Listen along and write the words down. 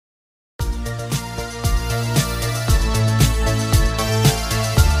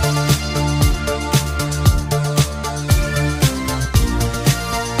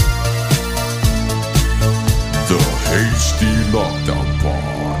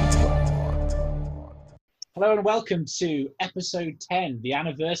Hello and welcome to episode 10, the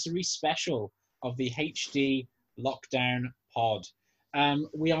anniversary special of the HD Lockdown Pod.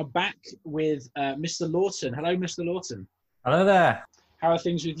 We are back with Mr. Lawton. Hello, Mr. Lawton. Hello there. How are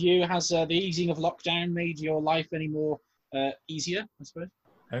things with you? Has the easing of lockdown made your life any more easier, I suppose?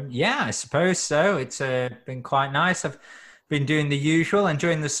 Yeah, I suppose so. It's been quite nice. I've been doing the usual,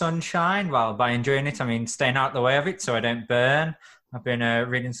 enjoying the sunshine. Well, by enjoying it, I mean staying out of the way of it so I don't burn. I've been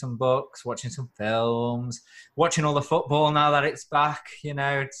reading some books, watching some films, watching all the football now that it's back. You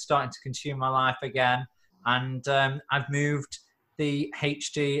know, it's starting to consume my life again. And I've moved the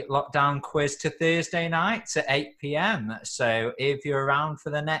HD lockdown quiz to Thursday nights at 8 p.m. So if you're around for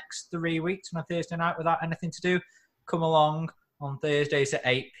the next 3 weeks on a Thursday night without anything to do, come along on Thursdays at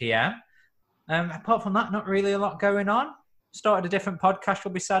 8 p.m. Apart from that, not really a lot going on. Started a different podcast,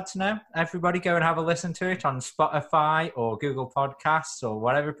 you'll be sad to know. Everybody go and have a listen to it on Spotify or Google Podcasts or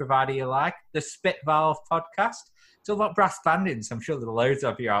whatever provider you like. The Spit Valve podcast. It's all about brass banding, so I'm sure there are loads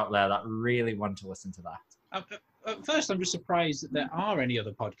of you out there that really want to listen to that. At first, I'm just surprised that there are any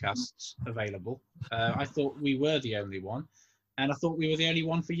other podcasts available. I thought we were the only one, and I thought we were the only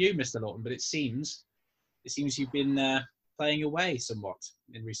one for you, Mr. Lawton, but it seems you've been playing away somewhat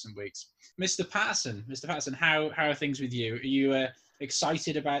in recent weeks. Mr. Patterson, how are things with you? Are you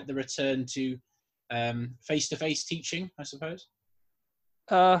excited about the return to face-to-face teaching, I suppose?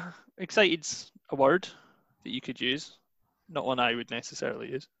 Excited's a word that you could use, not one I would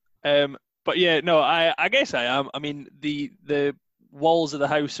necessarily use. But yeah, no, I guess I am. I mean, the walls of the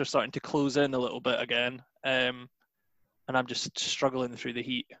house are starting to close in a little bit again, and I'm just struggling through the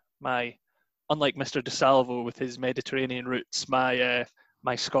heat. Unlike Mr. DeSalvo with his Mediterranean roots, my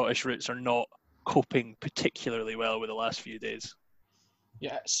Scottish roots are not coping particularly well with the last few days.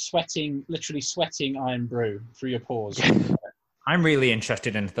 Yeah, literally sweating iron brew through your pores. I'm really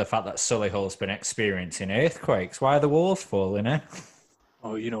interested in the fact that Solihull's been experiencing earthquakes. Why are the walls falling, eh?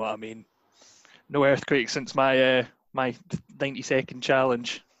 Oh, you know what I mean. No earthquake since my 90-second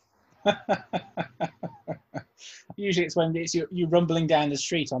challenge. Usually it's when it's you rumbling down the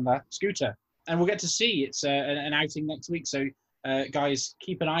street on that scooter. And we'll get to see it's an outing next week. So, guys,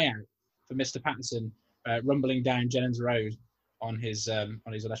 keep an eye out for Mr. Patterson rumbling down Jennings Road on his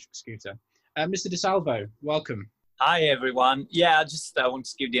electric scooter. Mr. DeSalvo, welcome. Hi, everyone. Yeah, I want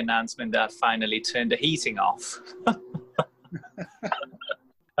to give the announcement that I finally turned the heating off.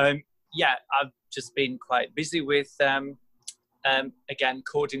 Yeah, I've just been quite busy with, again,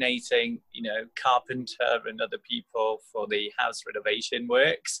 coordinating, carpenter and other people for the house renovation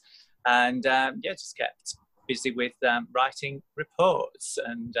works. And just kept busy with writing reports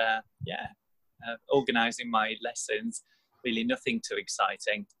and organising my lessons. Really nothing too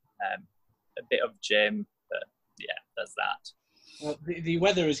exciting. A bit of gym, but yeah, that's that. Well, the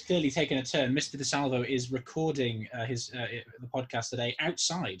weather has clearly taken a turn. Mr. DeSalvo is recording the podcast today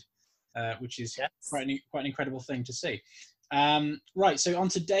outside, which is quite an incredible thing to see. Right, so on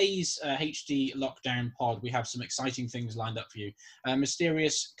today's HD Lockdown Pod, we have some exciting things lined up for you.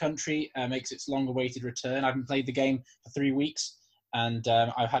 Mysterious Country makes its long-awaited return. I haven't played the game for 3 weeks, and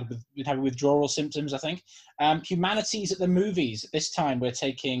I've been having withdrawal symptoms, I think. Humanities at the Movies. This time we're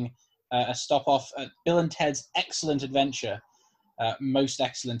taking a stop off at Bill and Ted's Excellent Adventure. Most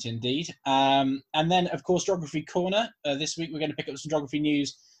excellent indeed. And then, of course, Geography Corner. This week we're going to pick up some geography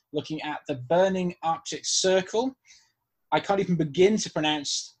news looking at the burning Arctic Circle. I can't even begin to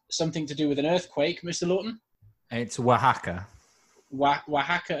pronounce something to do with an earthquake, Mr. Lawton. It's Oaxaca.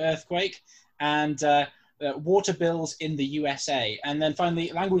 Oaxaca earthquake, and water bills in the USA. And then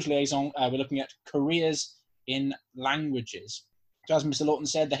finally, language liaison, we're looking at careers in languages. So as Mr. Lawton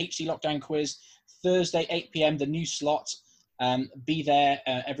said, the HD Lockdown Quiz, Thursday, 8 p.m, the new slot. Be there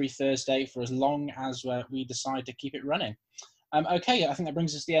every Thursday for as long as we decide to keep it running. Okay, I think that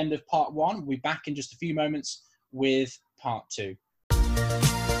brings us to the end of part one. We'll be back in just a few moments with part two.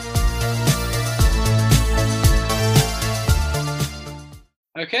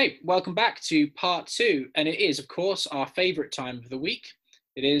 Okay, welcome back to part two, and it is, of course, our favourite time of the week.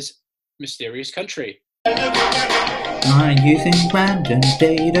 It is Mysterious Country. I'm using random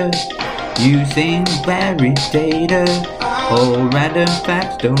data, using varied data. All random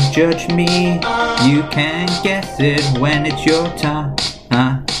facts, don't judge me. You can guess it when it's your time.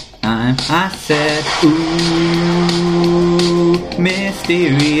 I said, ooh,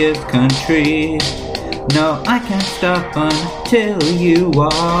 mysterious country. No, I can't stop until you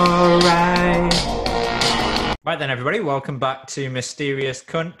are right. Right then, everybody, welcome back to Mysterious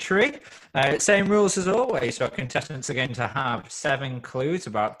Country. Same rules as always. So our contestants are going to have 7 clues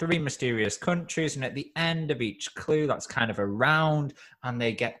about 3 mysterious countries, and at the end of each clue, that's kind of a round, and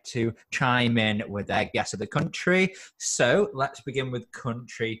they get to chime in with their guess of the country. So let's begin with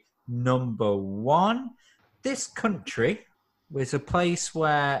country number 1. This country was a place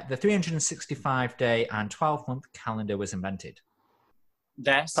where the 365-day and 12-month calendar was invented.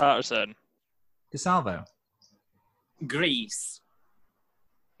 Des. Patterson. DeSalvo. Greece.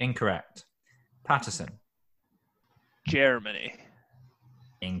 Incorrect. Patterson. Germany.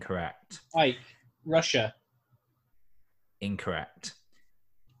 Incorrect. Ike, Russia. Incorrect.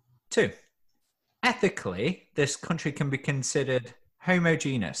 2. Ethically, this country can be considered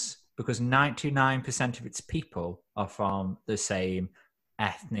homogeneous because 99% of its people are from the same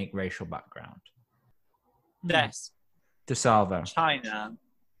ethnic racial background. Des. DeSalvo. China.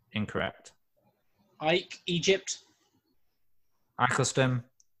 Incorrect. Ike, Egypt. Eccleston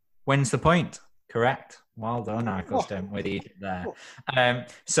wins the point. Correct. Well done, Eccleston, with Egypt there.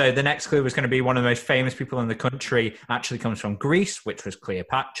 So the next clue was going to be one of the most famous people in the country actually comes from Greece, which was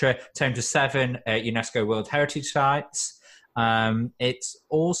Cleopatra. It's home to 7 UNESCO World Heritage Sites. It's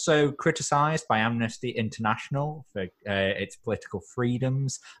also criticised by Amnesty International for its political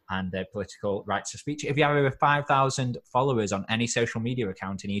freedoms and their political rights of speech. If you have over 5,000 followers on any social media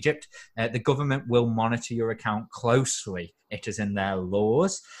account in Egypt, the government will monitor your account closely. It is in their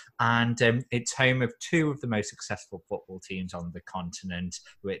laws. And it's home of 2 of the most successful football teams on the continent,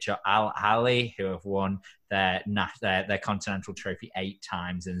 which are Al Ahly, who have won their continental trophy 8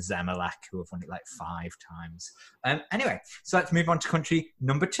 times, and Zamalek, who have won it like 5 times. Anyway, so let's move on to country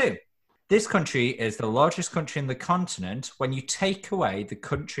number 2. This country is the largest country in the continent when you take away the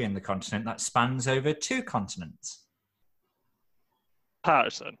country in the continent that spans over 2 continents.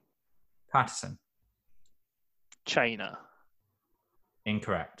 Patterson. Patterson. China.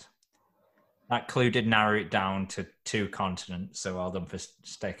 Incorrect. That clue did narrow it down to 2 continents, so well done for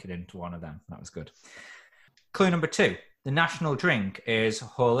sticking into one of them. That was good. Clue number 2. The national drink is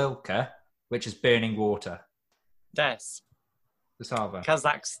Horilka, which is burning water. Des. DeSalvo.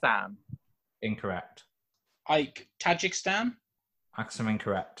 Kazakhstan. Incorrect. Ike, Tajikistan. Axum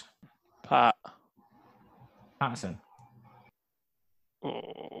incorrect. Pat. Patterson.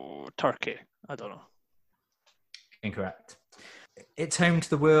 Oh, Turkey. I don't know. Incorrect. It's home to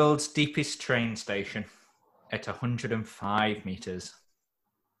the world's deepest train station at 105 metres.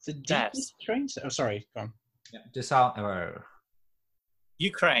 The deepest train. Oh, sorry. Go on. Yeah. DeSalvo.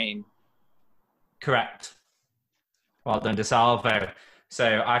 Ukraine. Correct. Well done, DeSalvo.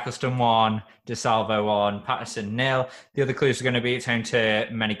 So Eccleston 1, DeSalvo 1, Patterson 0. The other clues are going to be it's home to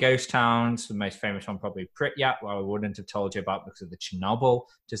many ghost towns. The most famous one probably Pripyat, where I wouldn't have told you about because of the Chernobyl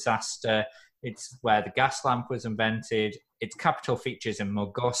disaster. It's where the gas lamp was invented. Its capital features in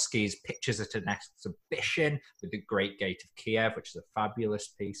Mogorsky's Pictures at an Exhibition with the Great Gate of Kiev, which is a fabulous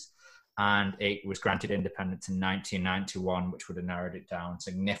piece. And it was granted independence in 1991, which would have narrowed it down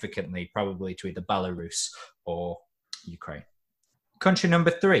significantly, probably to either Belarus or Ukraine. Country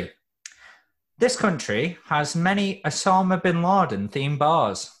number 3. This country has many Osama bin Laden themed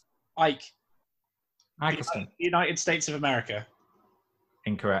bars. Ike. Eccleston. United States of America.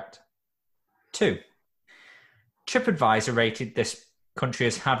 Incorrect. 2. TripAdvisor rated this country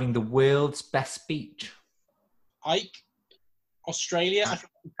as having the world's best beach. Ike. Australia. I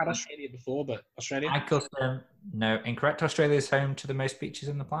think we've had Australia before, but Australia. Eccleston. No, incorrect. Australia is home to the most beaches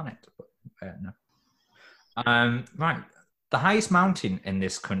in the planet. But, no. Right. The highest mountain in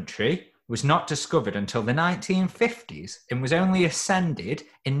this country was not discovered until the 1950s and was only ascended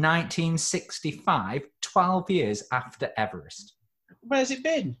in 1965, 12 years after Everest. Where's it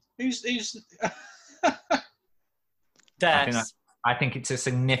been? Who's Des. I think it's a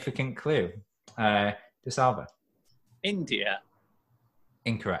significant clue. DeSalvo. India.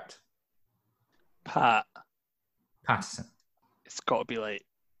 Incorrect. Pat. Patterson. It's got to be like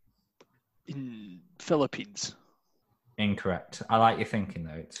in Philippines. Incorrect. I like your thinking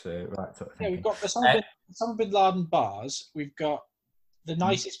though. It's the right sort of thinking. Yeah, we've got Osama bin Laden bars. We've got the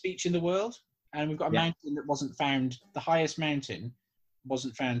nicest beach in the world, and we've got a mountain that wasn't found. The highest mountain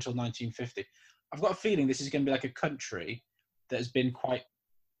wasn't found until 1950. I've got a feeling this is going to be like a country that has been quite.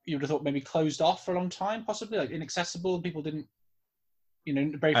 You would have thought maybe closed off for a long time, possibly like inaccessible. People didn't,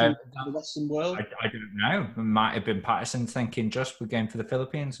 break from the Western world. I don't know. It might have been Patterson thinking just we're going for the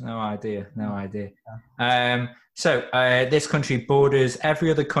Philippines. No idea. Yeah. So this country borders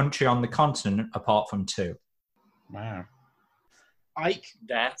every other country on the continent apart from 2. Wow. Ike.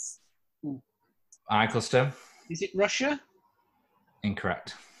 Des. Eccleston. Is it Russia?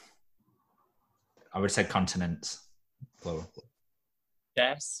 Incorrect. I would say continents. Plural.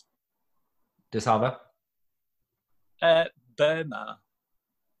 Yes. DeSalvo? Burma.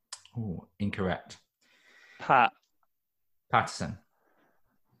 Oh, incorrect. Pat. Patterson?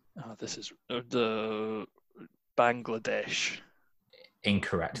 Oh, this is the Bangladesh.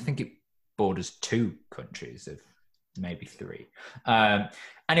 Incorrect. I think it borders 2 countries, of maybe 3.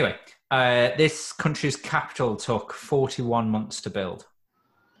 Anyway, this country's capital took 41 months to build.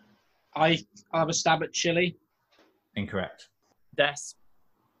 I have a stab at Chile. Incorrect. Des.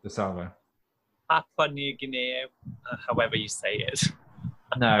 DeSalvo? Papua New Guinea, however you say it.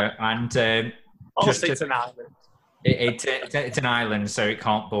 No, and Also, it's an island. It's an island, so it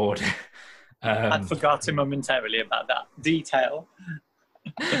can't border. I'd forgotten momentarily about that detail.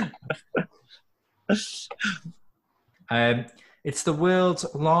 It's the world's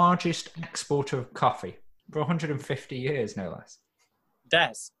largest exporter of coffee for 150 years, no less.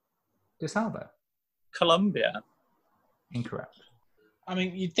 Des. DeSalvo? Colombia. Incorrect. I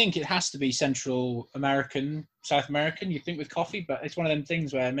mean, you'd think it has to be Central American, South American, you'd think with coffee, but it's one of them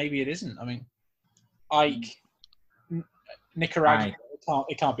things where maybe it isn't. I mean, Nicaragua.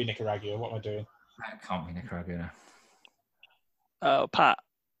 It can't be Nicaragua. What am I doing? It can't be Nicaragua. Pat.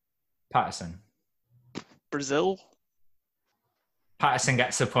 Patterson? Brazil. Patterson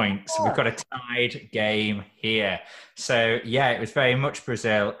gets a point. So we've got a tied game here. So, yeah, it was very much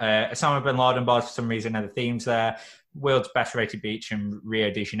Brazil. Osama bin Laden bars, for some reason, are the themes there. World's best rated beach in Rio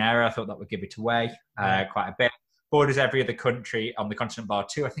de Janeiro. I thought that would give it away quite a bit. Borders every other country on the continent bar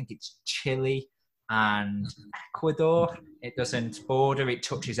too. I think it's Chile and Ecuador. It doesn't border. It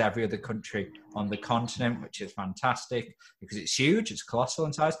touches every other country on the continent, which is fantastic because it's huge. It's colossal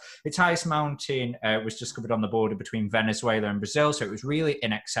in size. Its highest mountain was discovered on the border between Venezuela and Brazil. So it was really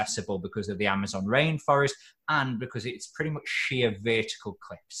inaccessible because of the Amazon rainforest and because it's pretty much sheer vertical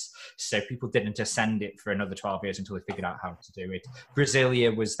cliffs. So people didn't ascend it for another 12 years until they figured out how to do it.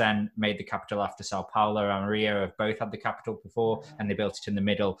 Brasilia was then made the capital after Sao Paulo and Rio have both had the capital before, and they built it in the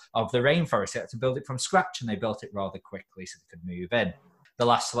middle of the rainforest. They had to build it from scratch, and they built it rather quickly so they could move in. The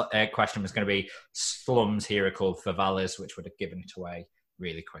last question was going to be slums here are called favelas, which would have given it away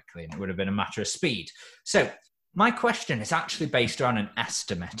really quickly, and it would have been a matter of speed. So my question is actually based on an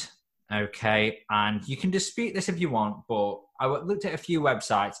estimate, okay? And you can dispute this if you want, but I looked at a few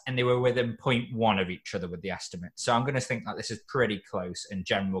websites and they were within 0.1 of each other with the estimate. So I'm going to think that this is pretty close in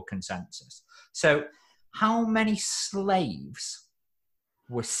general consensus. So how many slaves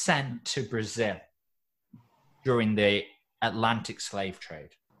were sent to Brazil during the Atlantic slave trade?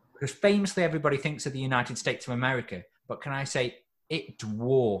 Because famously everybody thinks of the United States of America, but can I say it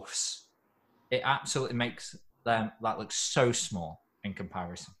dwarfs, it absolutely makes them that look so small in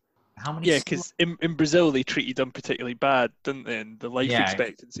comparison. How many? Yeah, because in Brazil they treated them particularly bad, didn't they? And the life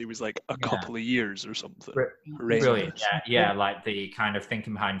expectancy was like a couple of years or something. Brilliant. Yeah, like the kind of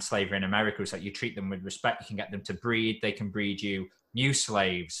thinking behind slavery in America was that you treat them with respect, you can get them to breed, they can breed you new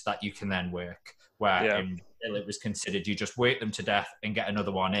slaves that you can then work. Where in Brazil it was considered you just work them to death and get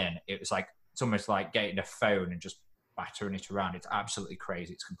another one in. It was like, it's almost like getting a phone and just battering it around. It's absolutely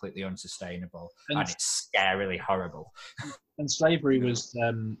crazy. It's completely unsustainable and it's scarily horrible. And slavery was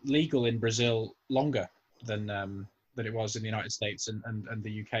legal in Brazil longer than it was in the United States and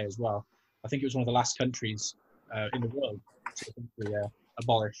the UK as well. I think it was one of the last countries in the world to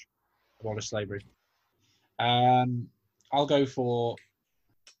abolish slavery. I'll go for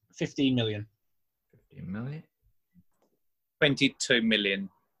 15 million. 15 million. 22 million.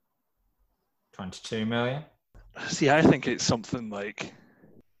 22 million. See, I think it's something like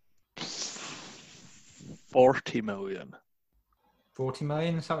 40 million. 40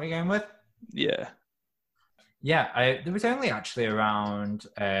 million, is that what you're going with? Yeah. Yeah, there was only actually around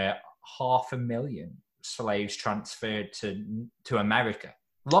 500,000 slaves transferred to America.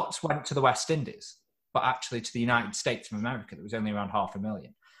 Lots went to the West Indies, but actually to the United States of America, there was only around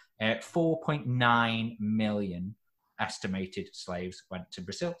 500,000. 4.9 million estimated slaves went to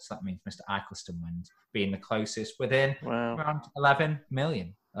Brazil. So that means Mr. Eccleston wins, being the closest within around 11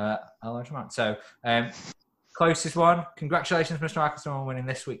 million. A large amount. So closest one. Congratulations, Mr. Eccleston, on winning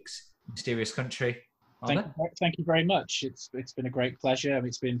this week's Mysterious Country. Thank you very much. It's been a great pleasure.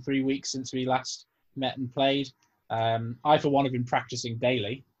 It's been 3 weeks since we last met and played. I, for one, have been practicing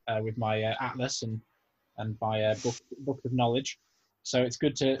daily with my atlas and my book of knowledge. So it's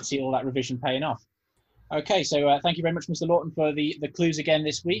good to see all that revision paying off. Okay, so thank you very much, Mr. Lawton, for the clues again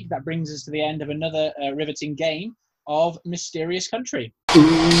this week. That brings us to the end of another riveting game of Mysterious Country.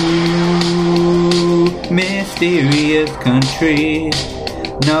 Ooh, mysterious country.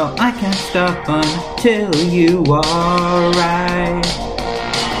 No, I can't stop until you are right.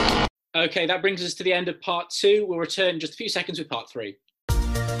 Okay, that brings us to the end of part 2. We'll return in just a few seconds with part 3.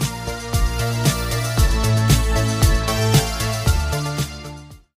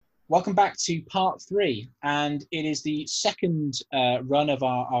 Welcome back to part 3, and it is the second run of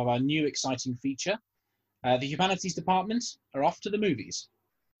our new exciting feature. The Humanities Department are off to the movies.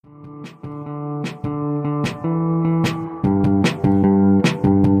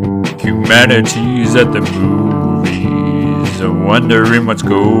 Humanities at the movies, wondering what's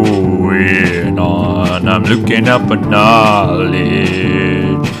going on. I'm looking up on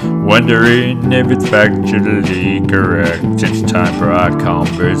knowledge, wondering if it's factually correct. It's time for our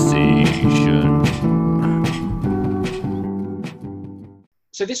conversation.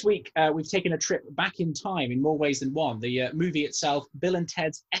 So this week, we've taken a trip back in time in more ways than one. The movie itself, Bill and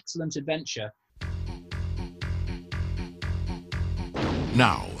Ted's Excellent Adventure.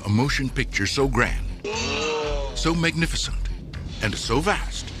 Now, a motion picture so grand, so magnificent, and so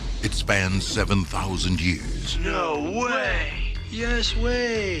vast, it spans 7,000 years. No way! Yes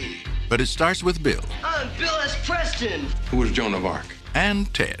way! But it starts with Bill. I'm Bill S. Preston! Who was Joan of Arc?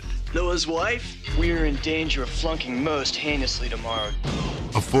 And Ted. Noah's wife? We're in danger of flunking most heinously tomorrow.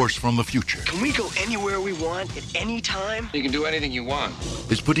 A force from the future. Can we go anywhere we want at any time? You can do anything you want.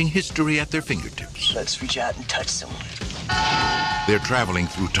 Is putting history at their fingertips. Let's reach out and touch someone. They're traveling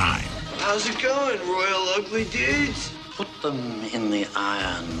through time. How's it going, Royal Ugly Dudes? Put them in the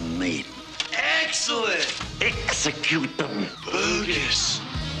Iron Maiden. Excellent! Execute them. Bogus.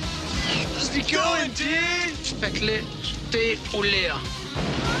 How's it going, dude? Faites-les stay au l'air.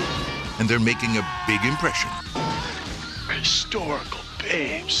 And they're making a big impression. Historical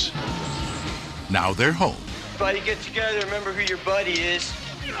babes. Now they're home. Everybody get together, remember who your buddy is.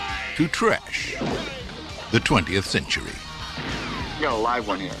 To trash the 20th century. You got a live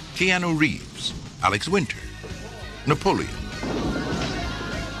one here. Keanu Reeves, Alex Winter, Napoleon.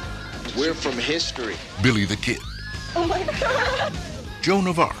 We're from history. Billy the Kid. Oh my God. Joan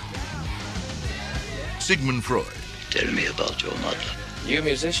of Arc. Sigmund Freud. Tell me about your mother. You a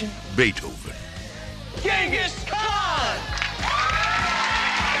musician? Beethoven. Genghis Khan!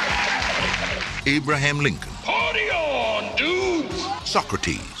 Abraham Lincoln. Party on, dudes!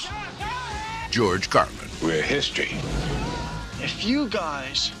 Socrates. George Carlin. We're history. If you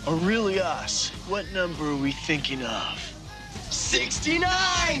guys are really us, what number are we thinking of? 69,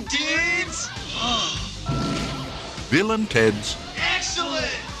 dudes! Bill and Ted's Excellent!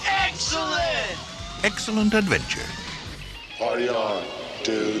 Excellent! Excellent Adventure. Party on,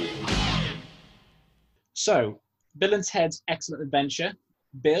 dude. So, Bill and Ted's Excellent Adventure.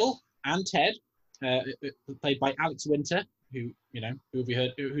 Bill and Ted, played by Alex Winter, who have you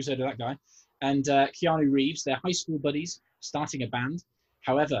heard? Who's heard of that guy? And Keanu Reeves, they're high school buddies starting a band.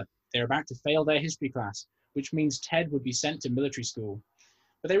 However, they're about to fail their history class, which means Ted would be sent to military school.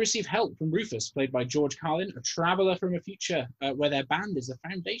 But they receive help from Rufus, played by George Carlin, a traveler from a future where their band is the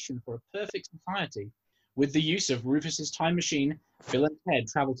foundation for a perfect society. With the use of Rufus's time machine, Bill and Ted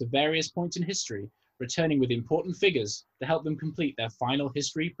travel to various points in history, returning with important figures to help them complete their final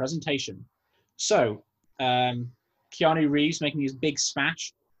history presentation. So, Keanu Reeves making his big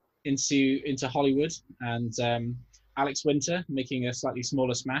smash into Hollywood, and Alex Winter making a slightly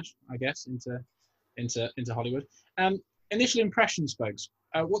smaller smash, I guess, into Hollywood. Initial impressions, folks.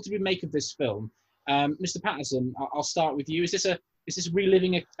 What did we make of this film? Mr. Patterson, I'll start with you. Is this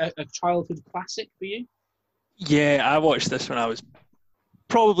reliving a childhood classic for you? Yeah, I watched this when I was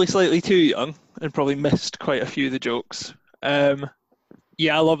probably slightly too young and probably missed quite a few of the jokes.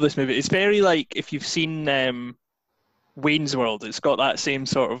 Yeah, I love this movie. It's very like, if you've seen Wayne's World, it's got that same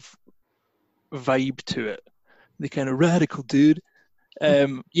sort of vibe to it. The kind of radical dude.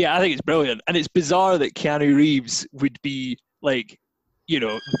 Yeah, I think it's brilliant. And it's bizarre that Keanu Reeves would be like,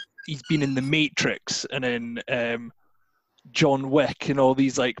 he's been in The Matrix and in John Wick and all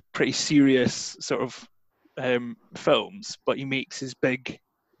these like pretty serious sort of films, but he makes his big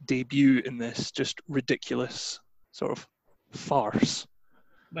debut in this just ridiculous sort of farce.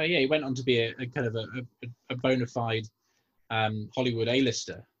 Well, yeah, he went on to be a kind of a bona fide Hollywood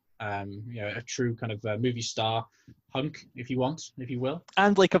A-lister, a true kind of movie star hunk, if you will.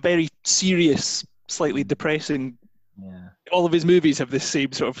 And like a very serious, slightly depressing. Yeah. All of his movies have this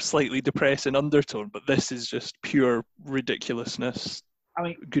same sort of slightly depressing undertone, but this is just pure ridiculousness. I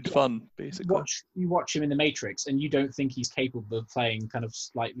mean, good fun, basically. You watch him in The Matrix, and you don't think he's capable of playing kind of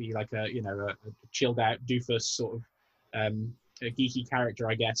slightly like a chilled out doofus sort of a geeky character,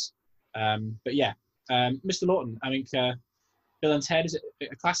 I guess. But yeah, Mr. Lawton, I think Bill and Ted, is it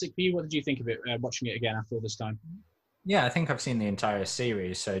a classic for you? What did you think of it watching it again after all this time? Yeah, I think I've seen the entire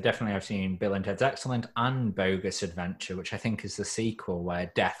series. So definitely I've seen Bill and Ted's Excellent and Bogus Adventure, which I think is the sequel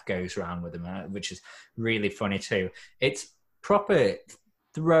where Death goes around with them, which is really funny too. It's proper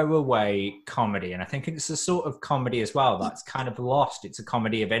throwaway comedy, and I think it's a sort of comedy as well that's kind of lost. It's a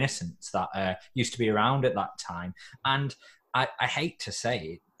comedy of innocence that used to be around at that time. And I hate to say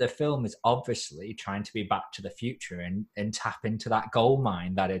it, the film is obviously trying to be Back to the Future and tap into that gold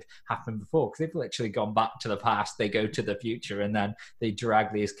mine that had happened before, because they've literally gone back to the past, they go to the future, and then they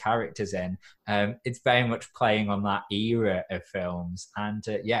drag these characters in. It's very much playing on that era of films, and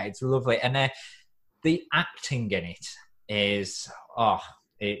yeah, it's lovely. And the acting in it is,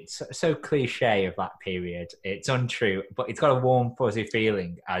 it's so cliche of that period. It's untrue, but it's got a warm, fuzzy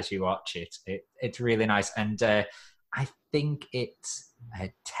feeling as you watch it. It's really nice. And I think it's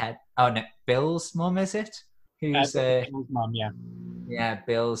Bill's mum, is it? Who's Bill's mum, yeah. Yeah,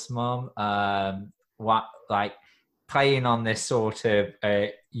 Bill's mum. Like playing on this sort of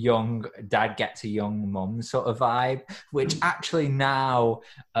young dad gets a young mum sort of vibe, which actually now,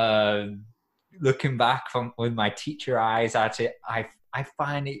 looking back with my teacher eyes at it, I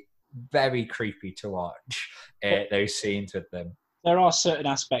find it very creepy to watch those scenes with them. There are certain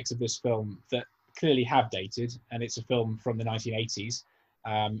aspects of this film that clearly have dated, and it's a film from the 1980s,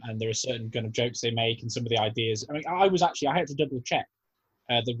 and there are certain kind of jokes they make and some of the ideas. I mean, I had to double check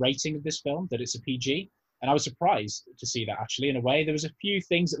the rating of this film, that it's a PG, and I was surprised to see that actually. In a way, there was a few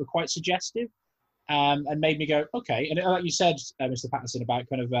things that were quite suggestive and made me go, okay. And like you said, Mr. Patterson, about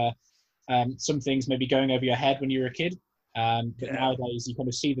kind of some things maybe going over your head when you were a kid, but nowadays you kind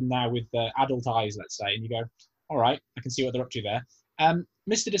of see them now with adult eyes, let's say, and you go, all right, I can see what they're up to there.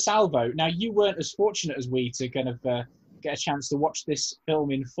 Mr. DeSalvo, now you weren't as fortunate as we to kind of get a chance to watch this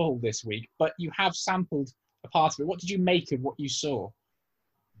film in full this week, but you have sampled a part of it. What did you make of what you saw?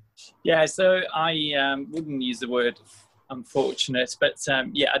 Yeah, so I wouldn't use the word unfortunate, but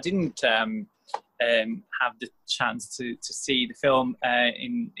yeah, I didn't have the chance to see the film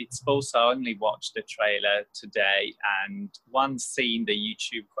in its full, so I only watched the trailer today, and one scene that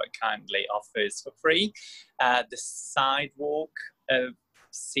YouTube quite kindly offers for free, the sidewalk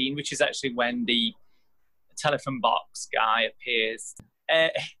scene, which is actually when the telephone box guy appears.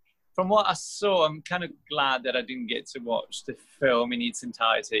 From what I saw, I'm kind of glad that I didn't get to watch the film in its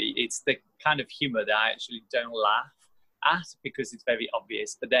entirety. It's the kind of humor that I actually don't laugh at because it's very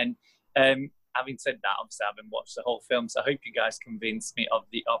obvious. But then, having said that, obviously I haven't watched the whole film, so I hope you guys convince me of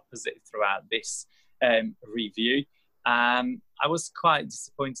the opposite throughout this review. I was quite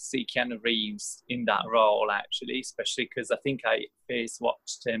disappointed to see Keanu Reeves in that role, actually, especially because I think I first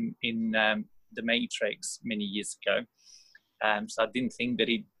watched him in The Matrix many years ago. So I didn't think that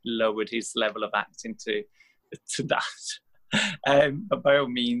he lowered his level of acting to that. But by all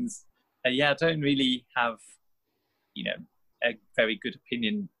means, yeah, I don't really have, a very good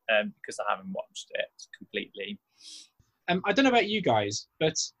opinion because I haven't watched it completely. I don't know about you guys,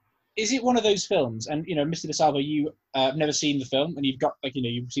 but is it one of those films? And Mr. DeSalvo, you have never seen the film, and you've got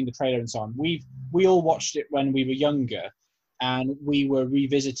you've seen the trailer and so on. We all watched it when we were younger, and we were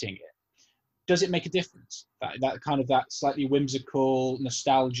revisiting it. Does it make a difference? That slightly whimsical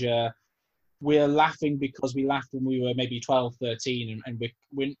nostalgia. We're laughing because we laughed when we were maybe 12, 13, and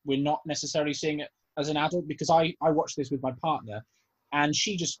we're not necessarily seeing it as an adult, because I watched this with my partner, and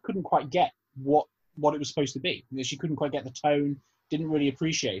she just couldn't quite get what it was supposed to be. She couldn't quite get the tone, didn't really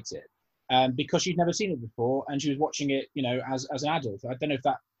appreciate it, because she'd never seen it before, and she was watching it, as an adult. I don't know if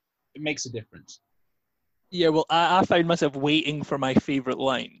that makes a difference. Yeah, well, I found myself waiting for my favourite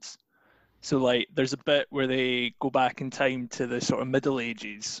lines. So, like, there's a bit where they go back in time to the sort of Middle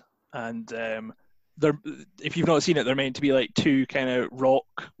Ages, and they're, if you've not seen it, they're meant to be like two kind of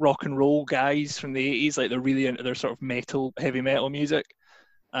rock and roll guys from the 80s. Like, they're really into their sort of heavy metal music,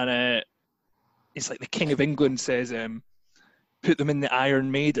 and it's like the King of England says, put them in the Iron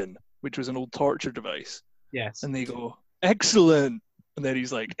Maiden, which was an old torture device. Yes. And they go, excellent. And then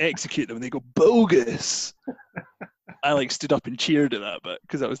he's like, execute them. And they go, bogus. I stood up and cheered at that bit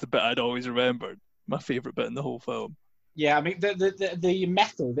because that was the bit I'd always remembered. My favourite bit in the whole film. Yeah, I mean, the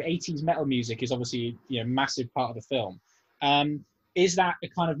metal, the 80s metal music is obviously a massive part of the film. Is that the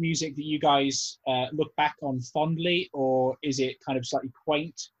kind of music that you guys look back on fondly, or is it kind of slightly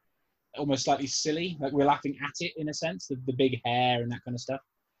quaint, almost slightly silly? Like, we're laughing at it in a sense, the big hair and that kind of stuff?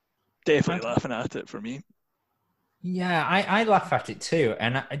 Definitely laughing at it for me. Yeah, I laugh at it too.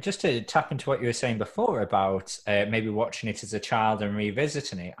 And just to tap into what you were saying before about maybe watching it as a child and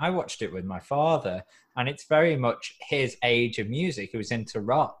revisiting it, I watched it with my father, and it's very much his age of music. He was into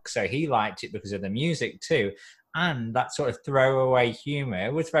rock, so he liked it because of the music too. And that sort of throwaway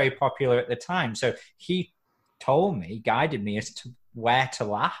humour was very popular at the time. So he told me, guided me as to where to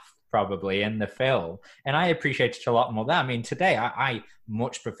laugh probably in the film. And I appreciate it a lot more that. I mean, today I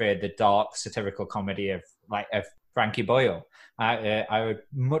much prefer the dark satirical comedy of Frankie Boyle. I would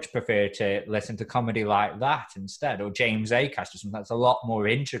much prefer to listen to comedy like that instead, or James Acaster, something that's a lot more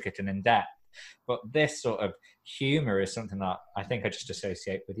intricate and in-depth. But this sort of humor is something that I think I just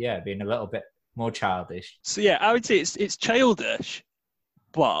associate with, being a little bit more childish. So yeah, I would say it's childish,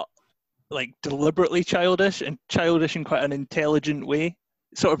 but like deliberately childish, and childish in quite an intelligent way.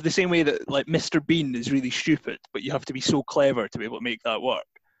 Sort of the same way that like Mr. Bean is really stupid, but you have to be so clever to be able to make that work.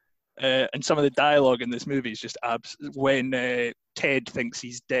 And some of the dialogue in this movie is just when Ted thinks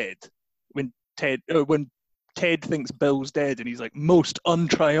he's dead. When Ted thinks Bill's dead, and he's like, most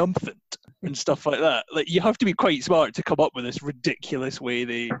untriumphant and stuff like that. Like, you have to be quite smart to come up with this ridiculous way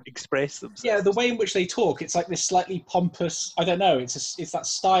they express themselves. Yeah, the way in which they talk, it's like this slightly pompous, I don't know, it's that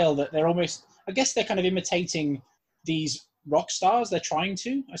style that they're almost, I guess they're kind of imitating these rock stars. They're trying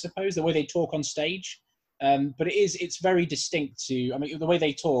to, I suppose, the way they talk on stage. But it's very distinct to, I mean, the way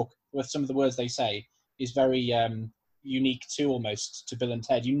they talk with some of the words they say is very unique to almost to Bill and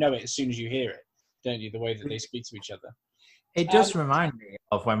Ted. You know it as soon as you hear it, don't you? The way that they speak to each other. It does remind me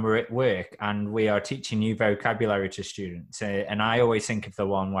of when we're at work and we are teaching new vocabulary to students. And I always think of the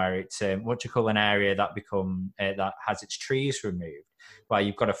one where it's what you call an area that that has its trees removed. Well,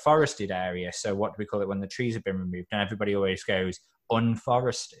 you've got a forested area. So what do we call it when the trees have been removed? And everybody always goes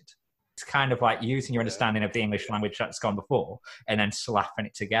unforested. It's kind of like using your understanding of the English language that's gone before and then slapping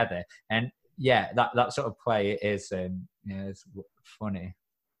it together. And yeah, that sort of play is is funny.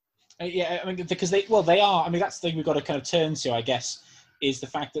 Yeah, I mean, because they are. I mean, that's the thing we've got to kind of turn to, I guess, is the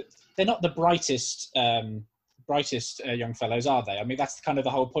fact that they're not the brightest young fellows, are they? I mean, that's kind of the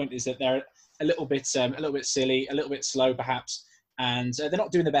whole point, is that they're a little bit silly, a little bit slow, perhaps, and they're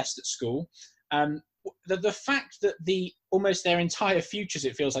not doing the best at school. The fact that almost their entire futures,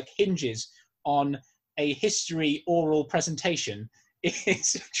 it feels like, hinges on a history oral presentation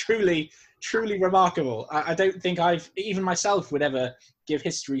is truly remarkable. I don't think even myself would ever give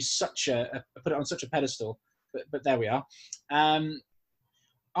history put it on such a pedestal, but there we are.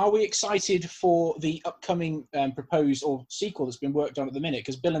 Are we excited for the upcoming proposed or sequel that's been worked on at the minute?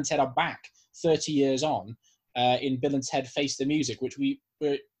 Because Bill and Ted are back 30 years on in Bill and Ted Face the Music, which we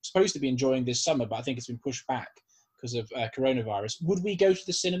were supposed to be enjoying this summer, but I think it's been pushed back because of coronavirus. Would we go to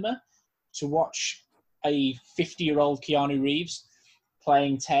the cinema to watch a 50-year-old Keanu Reeves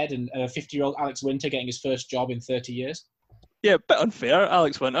playing Ted and a 50-year-old Alex Winter getting his first job in 30 years? Yeah, a bit unfair,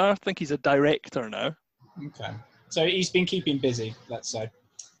 Alex Winter. I think he's a director now. Okay. So he's been keeping busy, let's say.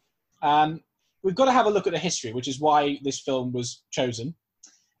 We've got to have a look at the history, which is why this film was chosen.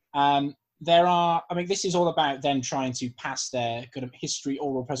 This is all about them trying to pass their kind of history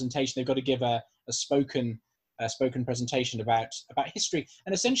oral presentation. They've got to give a spoken presentation about history.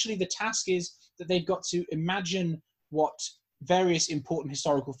 And essentially the task is that they've got to imagine what various important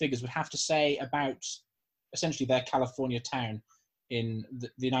historical figures would have to say about essentially their California town in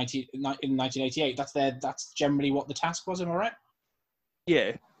 1988. That's generally what the task was, am I right?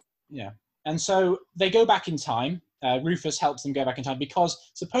 Yeah. Yeah. And so they go back in time. Rufus helps them go back in time because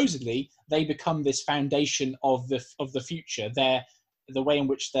supposedly they become this foundation of the future. The way in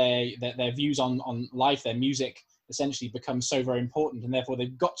which their views on life, their music, essentially becomes so very important, and therefore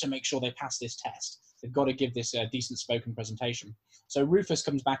they've got to make sure they pass this test. They've got to give this a decent spoken presentation. So Rufus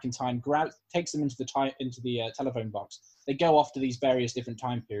comes back in time, takes them into the telephone box. They go off to these various different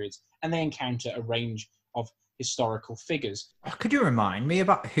time periods, and they encounter a range of historical figures. Could you remind me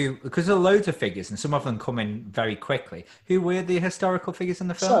about who, because there are loads of figures and some of them come in very quickly, who were the historical figures in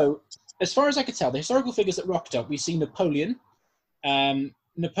the film? So, as far as I could tell, the historical figures that rocked up, we see Napoleon,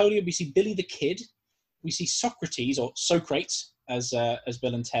 we see Billy the Kid, we see Socrates, or Socrates, as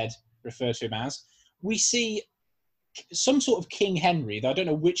Bill and Ted refer to him as. We see some sort of King Henry, though I don't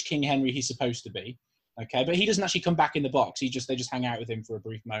know which King Henry he's supposed to be. Okay, but he doesn't actually come back in the box. They just hang out with him for a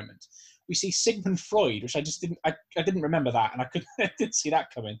brief moment. We see Sigmund Freud, which I didn't remember that, and I didn't see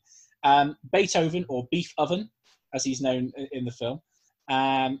that coming. Beethoven, or Beef Oven, as he's known in the film.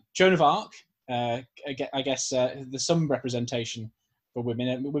 Joan of Arc. I guess there's some representation for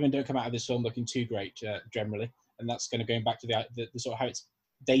women. Women don't come out of this film looking too great generally, and that's going back to the sort of how it's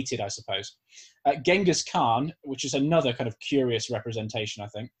dated, I suppose. Genghis Khan, which is another kind of curious representation, I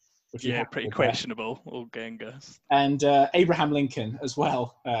think. Yeah, pretty questionable, old Genghis. And Abraham Lincoln as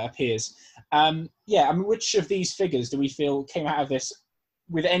well appears. Which of these figures do we feel came out of this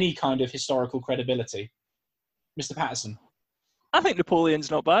with any kind of historical credibility? Mr. Patterson? I think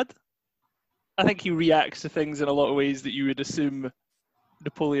Napoleon's not bad. I think he reacts to things in a lot of ways that you would assume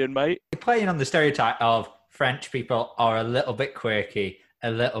Napoleon might. You're playing on the stereotype of French people are a little bit quirky, a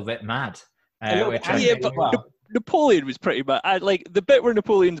little bit mad. Napoleon was pretty bad. Like the bit where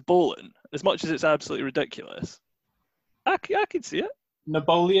Napoleon's bowling, as much as it's absolutely ridiculous, I could see it.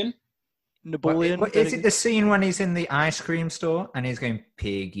 Napoleon. What, is it the scene when he's in the ice cream store and he's going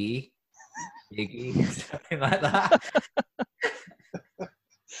piggy, something like that?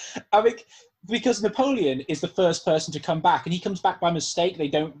 I mean, because Napoleon is the first person to come back, and he comes back by mistake. They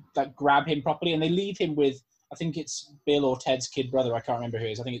don't grab him properly, and they leave him with, I think it's Bill or Ted's kid brother. I can't remember who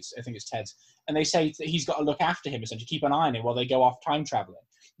it is. I think it's Ted's. And they say that he's got to look after him, essentially, keep an eye on him while they go off time traveling.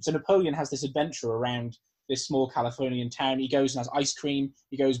 So Napoleon has this adventure around this small Californian town. He goes and has ice cream.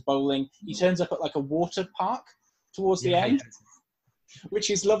 He goes bowling. He turns up at a water park towards the end, which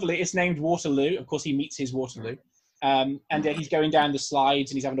is lovely. It's named Waterloo. Of course, he meets his Waterloo. And he's going down the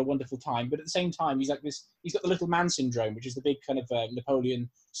slides and he's having a wonderful time. But at the same time, he's got the little man syndrome, which is the big kind of Napoleon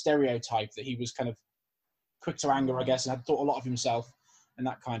stereotype, that he was kind of quick to anger, I guess, and had thought a lot of himself and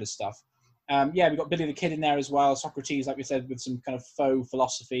that kind of stuff. We've got Billy the Kid in there as well. Socrates, like we said, with some kind of faux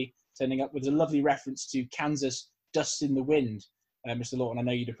philosophy, turning up with a lovely reference to Kansas, Dust in the Wind. Mr. Lawton, I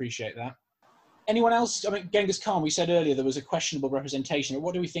know you'd appreciate that. Anyone else? I mean, Genghis Khan, we said earlier there was a questionable representation. But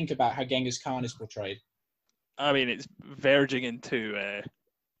what do we think about how Genghis Khan is portrayed? I mean, it's verging into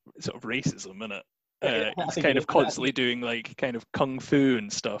sort of racism, isn't it? He's kind of constantly doing kind of kung fu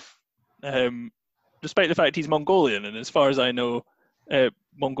and stuff. Despite the fact he's Mongolian, and as far as I know,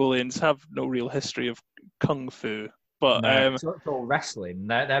 Mongolians have no real history of kung fu. But it's all wrestling.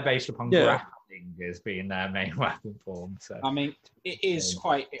 They're based upon grappling as being their main weapon form. So I mean, it is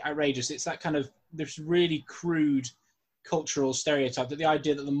quite outrageous. It's that kind of this really crude cultural stereotype, that the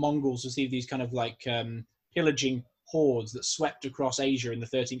idea that the Mongols received these kind of pillaging hordes that swept across Asia in the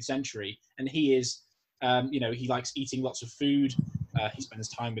 13th century, and he is, he likes eating lots of food. He spends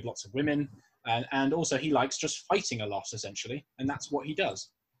time with lots of women. And also he likes just fighting a lot, essentially, and that's what he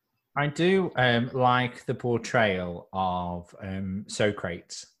does. I do like the portrayal of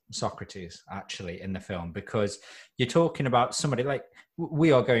Socrates, actually, in the film, because you're talking about somebody like,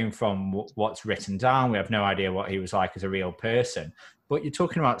 we are going from what's written down. We have no idea what he was like as a real person, but you're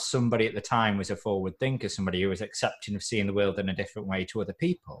talking about somebody at the time was a forward thinker, somebody who was accepting of seeing the world in a different way to other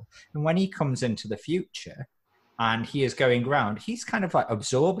people. And when he comes into the future, and he is going around, he's kind of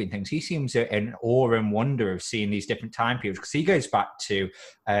absorbing things. He seems in awe and wonder of seeing these different time periods, because he goes back to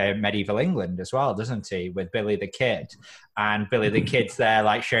medieval England as well, doesn't he, with Billy the Kid. And Billy the Kid's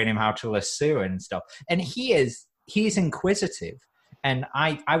there showing him how to lasso and stuff. And he's inquisitive. And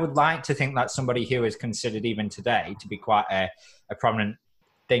I would like to think that somebody who is considered even today to be quite a prominent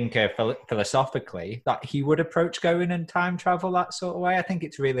thinker philosophically, that he would approach going and time travel that sort of way. I think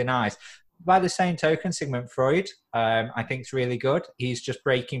it's really nice. By the same token, Sigmund Freud, I think it's really good. He's just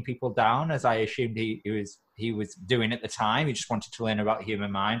breaking people down, as I assumed he was doing at the time. He just wanted to learn about the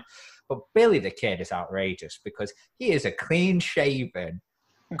human mind. But Billy the Kid is outrageous, because he is a clean-shaven,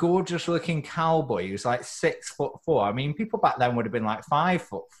 gorgeous-looking cowboy who's 6'4". I mean, people back then would have been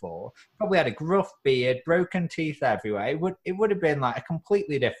 5'4". Probably had a gruff beard, broken teeth everywhere. It would have been a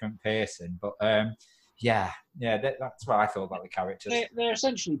completely different person. But that's what I thought about the characters. They're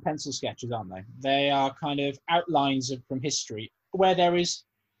essentially pencil sketches, aren't they? They are kind of outlines from history, where there is,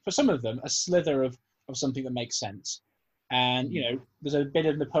 for some of them, a slither of something that makes sense. And, there's a bit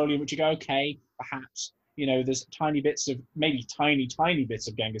of Napoleon which you go, okay, perhaps. There's tiny bits of, maybe tiny bits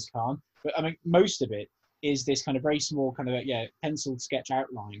of Genghis Khan. But, I mean, most of it is this kind of very small kind of, penciled sketch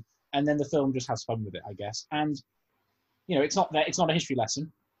outline. And then the film just has fun with it, I guess. And, it's not a history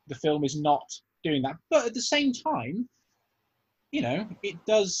lesson. The film is not doing that, but at the same time, it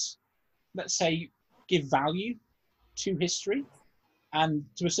does, let's say, give value to history, and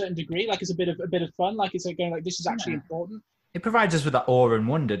to a certain degree, it's a bit of fun. It's going this is actually important. It provides us with that awe and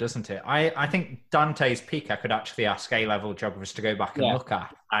wonder, doesn't it? I think Dante's Peak I could actually ask A-level geographers to go back and look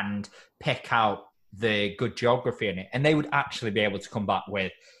at and pick out the good geography in it, and they would actually be able to come back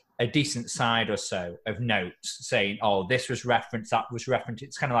with a decent side or so of notes saying, oh, this was referenced, that was referenced.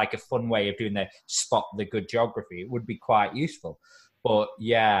 It's kind of like a fun way of doing spot the good geography. It would be quite useful. But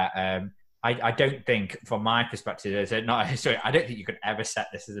I don't think, from my perspective, I don't think you could ever set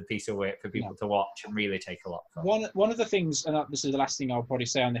this as a piece of work for people to watch and really take a lot from. One of the things, and this is the last thing I'll probably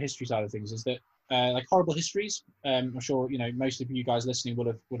say on the history side of things, is that Horrible Histories, I'm sure most of you guys listening would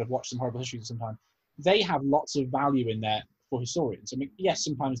have watched some Horrible Histories at some time. They have lots of value in there for historians. I mean, yes,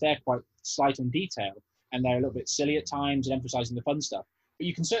 sometimes they're quite slight on detail, and they're a little bit silly at times and emphasizing the fun stuff. But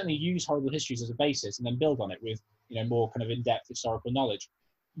you can certainly use Horrible Histories as a basis and then build on it with more kind of in-depth historical knowledge.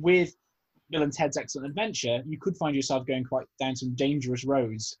 With Bill and Ted's Excellent Adventure, you could find yourself going quite down some dangerous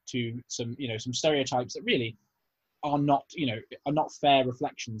roads to some, some stereotypes that really are not fair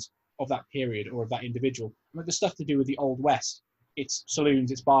reflections of that period or of that individual. I mean, the stuff to do with the Old West, it's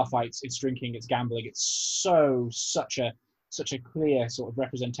saloons, it's bar fights, it's drinking, it's gambling. It's such a clear sort of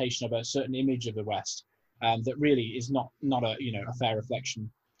representation of a certain image of the West that really is not a fair reflection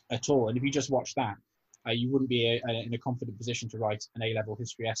at all. And if you just watch that, you wouldn't be in a confident position to write an A-level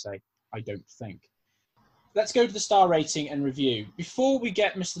history essay, I don't think. Let's go to the star rating and review. Before we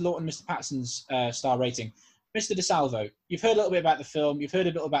get Mr. Lawton, Mr. Patterson's star rating, Mr. DeSalvo, you've heard a little bit about the film. You've heard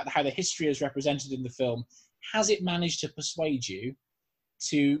a bit about how the history is represented in the film. Has it managed to persuade you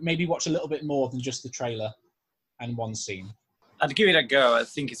to maybe watch a little bit more than just the trailer and one scene? I'd give it a go. I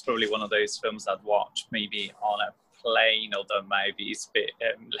think it's probably one of those films I'd watch maybe on a plane, although maybe it's a bit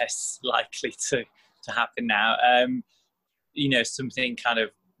less likely to happen now. Something kind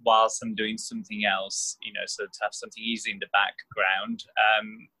of whilst I'm doing something else, so to have something easy in the background.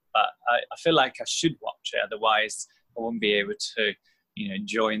 But I feel like I should watch it, otherwise I won't be able to,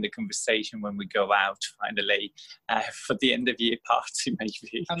 join the conversation when we go out finally for the end of year party,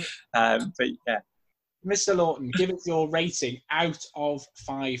 maybe. But yeah. Mr. Lawton, give us your rating out of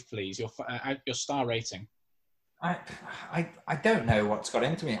 5, please. Your star rating. I don't know what's got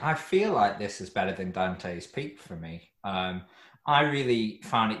into me. I feel like this is better than Dante's Peak for me. I really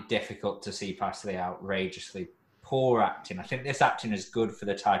found it difficult to see past the outrageously poor acting. I think this acting is good for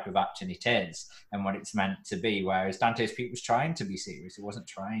the type of acting it is and what it's meant to be, whereas Dante's Peak was trying to be serious. It wasn't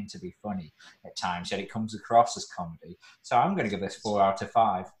trying to be funny at times, yet it comes across as comedy. So I'm going to give this 4 out of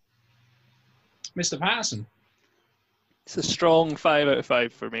 5. Mr. Patterson? It's a strong 5 out of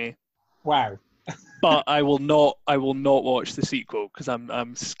 5 for me. Wow. But I will not watch the sequel because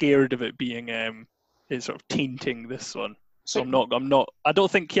I'm scared of it being it sort of tainting this one. So I'm not. I don't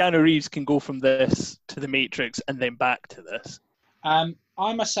think Keanu Reeves can go from this to The Matrix and then back to this. I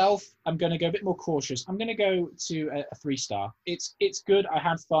myself, I'm going to go a bit more cautious. I'm going to go to a 3-star. It's good. I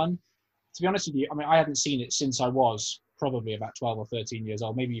had fun. To be honest with you, I mean, I haven't seen it since I was probably about 12 or 13 years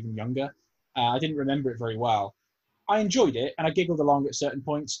old, maybe even younger. I didn't remember it very well. I enjoyed it and I giggled along at certain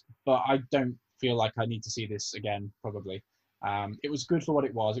points, but I don't feel like I need to see this again, probably. It was good for what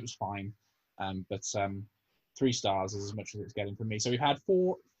it was. It was fine. But 3 stars is as much as it's getting from me. So we've had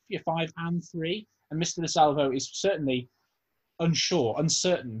 4, 5 and 3. And Mr. DeSalvo is certainly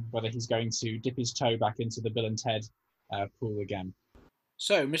uncertain whether he's going to dip his toe back into the Bill and Ted pool again.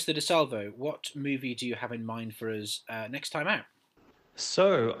 So, Mr. DeSalvo, what movie do you have in mind for us next time out?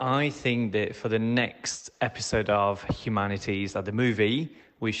 So, I think that for the next episode of Humanities at the Movie,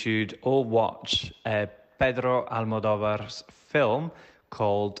 we should all watch Pedro Almodovar's film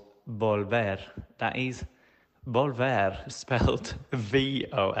called Volver. That is Volver, spelled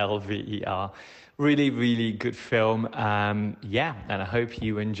Volver. Really, really good film. And I hope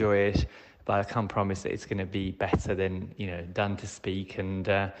you enjoy it. But I can't promise that it's going to be better than, Dante's Peak and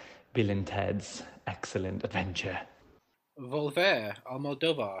Bill and Ted's Excellent Adventure. Volver,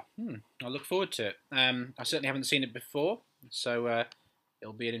 Almodovar. I look forward to it. I certainly haven't seen it before, so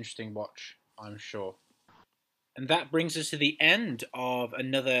it'll be an interesting watch, I'm sure. And that brings us to the end of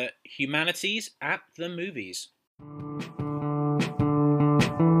another Humanities at the Movies.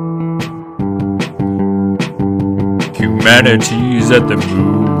 Humanities at the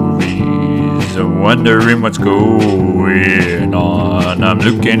Movies, wondering what's going on. I'm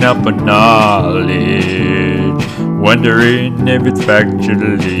looking up on knowledge, wondering if it's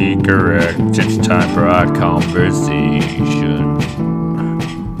factually correct. It's time for our conversation.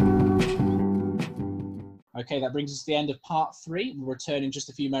 Okay, that brings us to the end of part 3. We'll return in just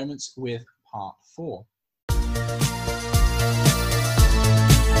a few moments with part 4.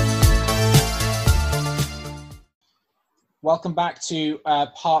 Welcome back to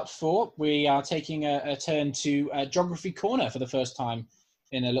part 4. We are taking a turn to Geography Corner for the first time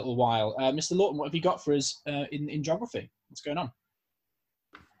in a little while. Mr. Lawton, what have you got for us in geography? What's going on?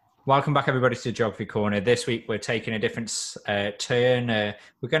 Welcome back, everybody, to Geography Corner. This week, we're taking a different turn.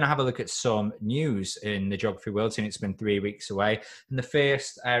 We're going to have a look at some news in the geography world, since it's been 3 weeks away. And the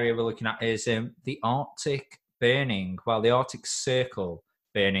first area we're looking at is the Arctic burning. Well, the Arctic Circle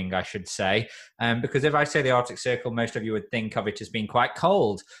burning, I should say. Because if I say the Arctic Circle, most of you would think of it as being quite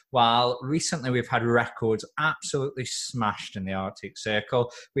cold. While recently we've had records absolutely smashed in the Arctic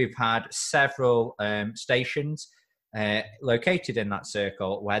Circle. We've had several stations located in that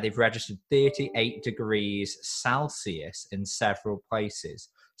circle where they've registered 38 degrees Celsius in several places.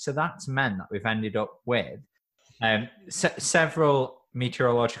 So that's meant that we've ended up with several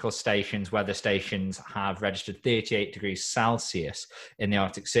meteorological stations, weather stations, have registered 38 degrees Celsius in the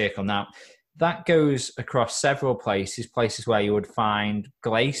Arctic Circle. Now, that goes across several places where you would find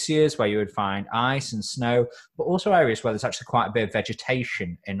glaciers, where you would find ice and snow, but also areas where there's actually quite a bit of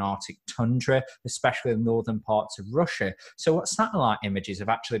vegetation in Arctic tundra, especially in northern parts of Russia. So what satellite images have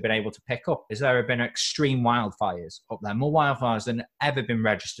actually been able to pick up is there have been extreme wildfires up there, more wildfires than ever been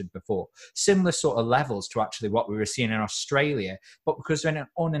registered before. Similar sort of levels to actually what we were seeing in Australia, but because they're in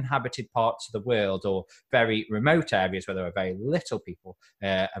uninhabited parts of the world or very remote areas where there are very little people,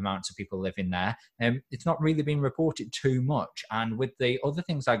 amounts of people living there, it's not really been reported too much. And with the other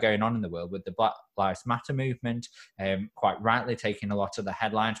things that are going on in the world, with the Black Lives Matter movement, quite rightly taking a lot of the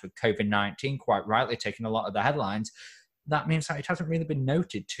headlines, with COVID-19 quite rightly taking a lot of the headlines, that means that it hasn't really been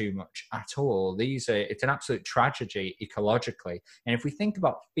noted too much at all. It's an absolute tragedy ecologically. And if we think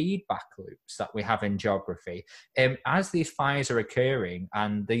about feedback loops that we have in geography, as these fires are occurring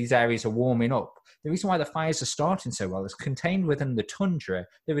and these areas are warming up, the reason why the fires are starting so well is contained within the tundra,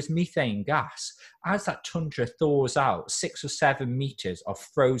 there is methane gas. As that tundra thaws out 6 or 7 meters of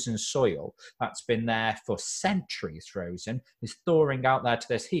frozen soil that's been there for centuries frozen, is thawing out there to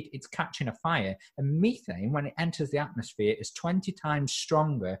this heat, it's catching a fire. And methane, when it enters the atmosphere, is 20 times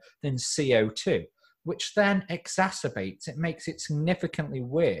stronger than CO2, which then exacerbates, it makes it significantly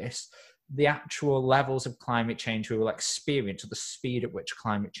worse, the actual levels of climate change we will experience, or the speed at which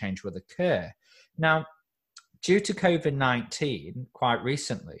climate change will occur. Now, due to COVID-19, quite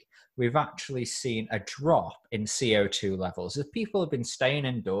recently, we've actually seen a drop in CO2 levels. As people have been staying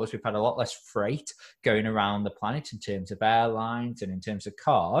indoors, we've had a lot less freight going around the planet in terms of airlines and in terms of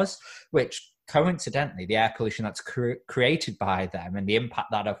cars, which coincidentally, the air pollution that's created by them and the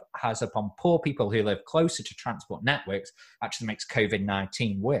impact that has upon poor people who live closer to transport networks actually makes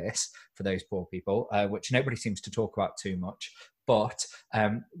COVID-19 worse for those poor people, which nobody seems to talk about too much. But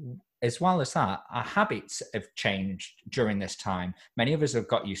as well as that, our habits have changed during this time. Many of us have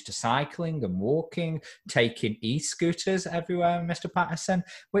got used to cycling and walking, taking e-scooters everywhere, Mr. Patterson,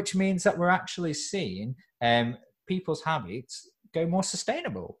 which means that we're actually seeing people's habits go more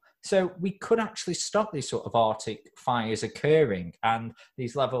sustainable. So we could actually stop these sort of Arctic fires occurring and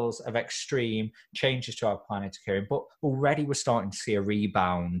these levels of extreme changes to our planet occurring. But already we're starting to see a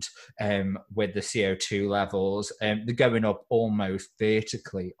rebound with the CO2 levels. They're going up almost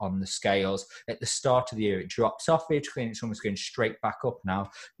vertically on the scales. At the start of the year, it drops off vertically and it's almost going straight back up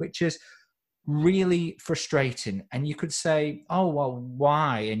now, which is really frustrating. And you could say, oh, well,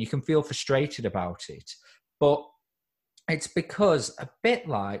 why? And you can feel frustrated about it. But it's because, a bit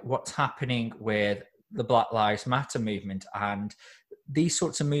like what's happening with the Black Lives Matter movement and these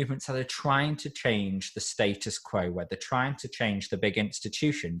sorts of movements that are trying to change the status quo, where they're trying to change the big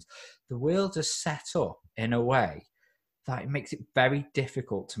institutions, the world is set up in a way that it makes it very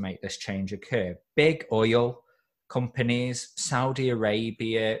difficult to make this change occur. Big oil companies, Saudi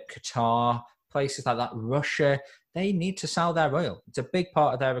Arabia, Qatar, places like that, Russia, they need to sell their oil. It's a big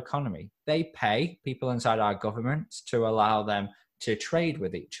part of their economy. They pay people inside our governments to allow them to trade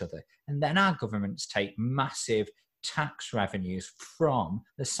with each other. And then our governments take massive tax revenues from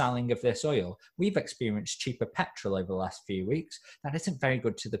the selling of this oil. We've experienced cheaper petrol over the last few weeks. That isn't very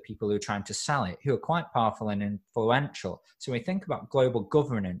good to the people who are trying to sell it, who are quite powerful and influential. So when we think about global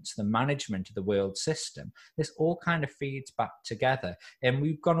governance, the management of the world system, this all kind of feeds back together. And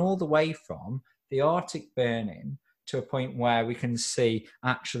we've gone all the way from the Arctic burning to a point where we can see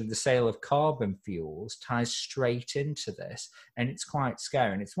actually the sale of carbon fuels ties straight into this. And it's quite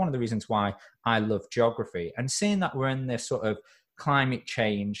scary. And it's one of the reasons why I love geography. And seeing that we're in this sort of climate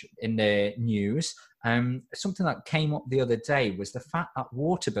change in the news, something that came up the other day was the fact that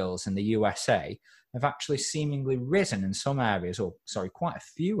water bills in the USA have actually seemingly risen in some areas, quite a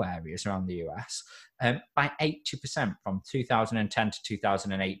few areas around the US, by 80% from 2010 to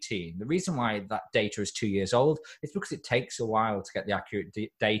 2018. The reason why that data is 2 years old is because it takes a while to get the accurate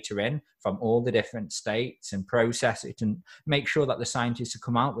data in from all the different states and process it and make sure that the scientists who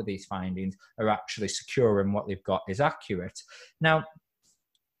come out with these findings are actually secure and what they've got is accurate. Now,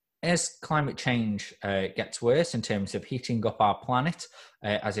 as climate change gets worse in terms of heating up our planet,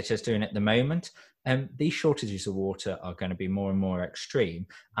 as it is doing at the moment, these shortages of water are going to be more and more extreme.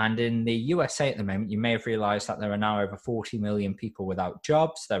 And in the USA at the moment, you may have realized that there are now over 40 million people without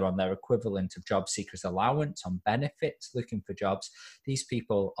jobs. They're on their equivalent of job seekers allowance, on benefits, looking for jobs. These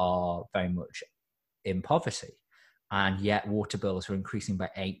people are very much in poverty. And yet water bills are increasing by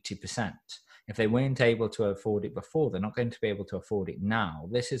 80%. If they weren't able to afford it before, they're not going to be able to afford it now.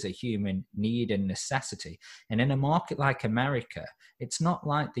 This is a human need and necessity. And in a market like America, it's not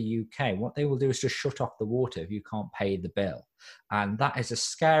like the UK. What they will do is just shut off the water if you can't pay the bill. And that is a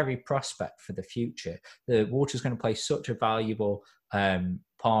scary prospect for the future. The water is going to play such a valuable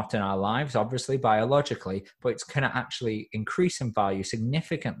part in our lives, obviously, biologically, but it's going to actually increase in value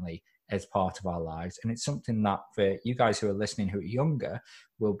significantly as part of our lives. And it's something that for you guys who are listening who are younger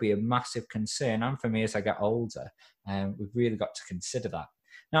will be a massive concern. And for me, as I get older, we've really got to consider that.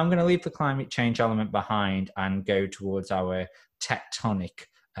 Now, I'm going to leave the climate change element behind and go towards our tectonic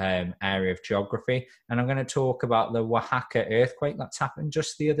area of geography. And I'm going to talk about the Oaxaca earthquake that's happened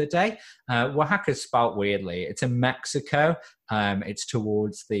just the other day. Oaxaca is spelled weirdly. It's in Mexico. It's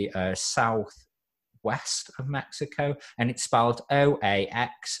towards the southwest of Mexico, and it's spelled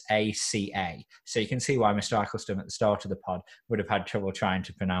Oaxaca. So you can see why Mr. Eccleston at the start of the pod would have had trouble trying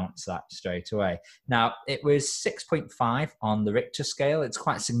to pronounce that straight away. Now, it was 6.5 on the Richter scale. It's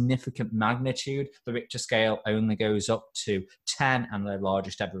quite a significant magnitude. The Richter scale only goes up to 10, and the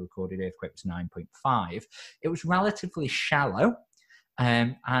largest ever recorded earthquake was 9.5. It was relatively shallow.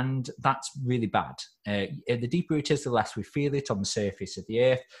 And that's really bad. The deeper it is, the less we feel it on the surface of the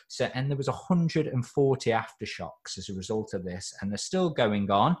earth. And there was 140 aftershocks as a result of this, and they're still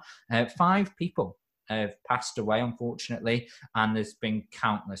going on. 5 people have passed away, unfortunately, and there's been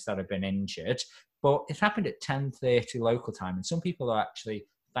countless that have been injured. But it happened at 10:30 local time, and some people are actually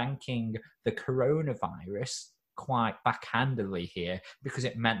thanking the coronavirus quite backhandedly here, because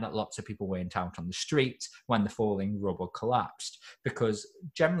it meant that lots of people weren't out on the streets when the falling rubble collapsed. Because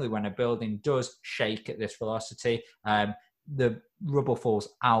generally when a building does shake at this velocity, the rubble falls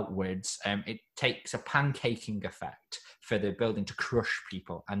outwards. It takes a pancaking effect for the building to crush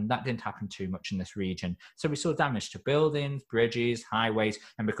people, and that didn't happen too much in this region. So we saw damage to buildings, bridges, highways,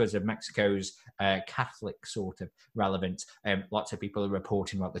 and because of Mexico's Catholic sort of relevance, lots of people are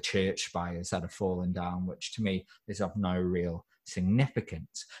reporting about the church spires that have fallen down, which to me is of no real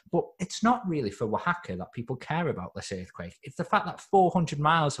significance. But it's not really for Oaxaca that people care about this earthquake. It's the fact that 400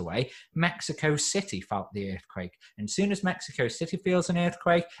 miles away, Mexico City felt the earthquake. And as soon as Mexico City feels an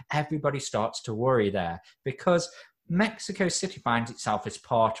earthquake, everybody starts to worry there, because Mexico City finds itself as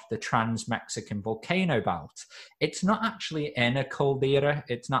part of the Trans-Mexican volcano belt. It's not actually in a caldera.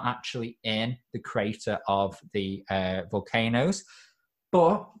 It's not actually in the crater of the volcanoes,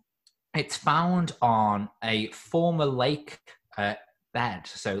 but it's found on a former lake bed.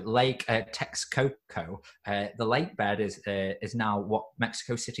 So Lake Texcoco. The lake bed is now what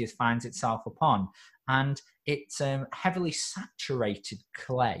Mexico City finds itself upon, and it's heavily saturated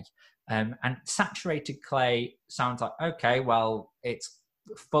clay. And saturated clay sounds like, okay, well, it's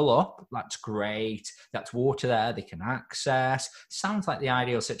full up. That's great. That's water there they can access. Sounds like the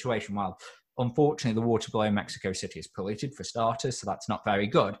ideal situation. Well, unfortunately, the water below Mexico City is polluted for starters, so that's not very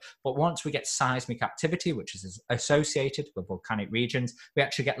good. But once we get seismic activity, which is associated with volcanic regions, we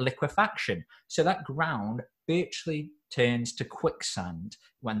actually get liquefaction. So that ground virtually turns to quicksand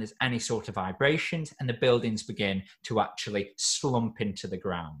when there's any sort of vibrations, and the buildings begin to actually slump into the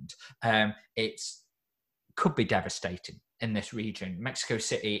ground. It's could be devastating in this region. Mexico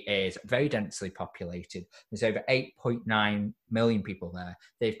City is very densely populated. There's over 8.9 million people there.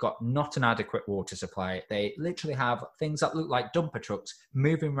 They've got not an adequate water supply. They literally have things that look like dumper trucks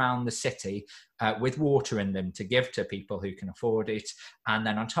moving around the city with water in them to give to people who can afford it. And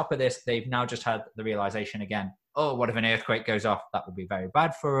then on top of this, they've now just had the realization again, oh, what if an earthquake goes off? That would be very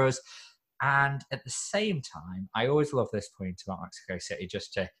bad for us. And at the same time, I always love this point about Mexico City,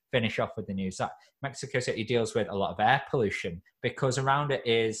 just to finish off with the news, that Mexico City deals with a lot of air pollution because around it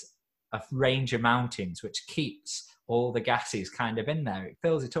is a range of mountains, which keeps all the gases kind of in there. It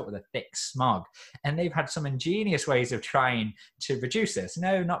fills it up with a thick smog. And they've had some ingenious ways of trying to reduce this.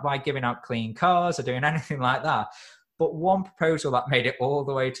 No, not by giving out clean cars or doing anything like that. But one proposal that made it all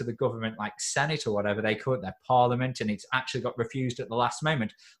the way to the government, like Senate or whatever they call it, their parliament, and it's actually got refused at the last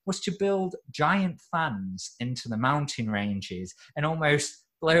moment, was to build giant fans into the mountain ranges and almost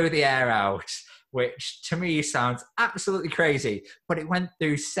blow the air out, which to me sounds absolutely crazy. But it went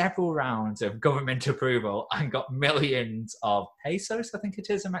through several rounds of government approval and got millions of pesos, I think it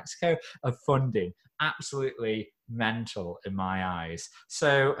is, in Mexico, of funding. Absolutely mental in my eyes.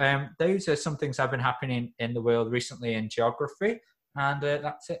 So those are some things that have been happening in the world recently in geography. And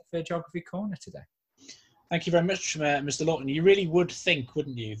that's it for Geography Corner today. Thank you very much, Mr. Lawton. You really would think,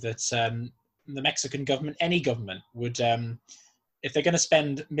 wouldn't you, that the Mexican government, any government, would, if they're going to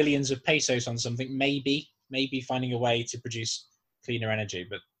spend millions of pesos on something, maybe finding a way to produce cleaner energy.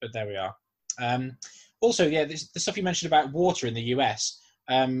 But there we are. Also, yeah, the stuff you mentioned about water in the US,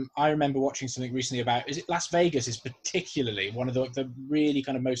 I remember watching something recently about, is it Las Vegas is particularly one of the really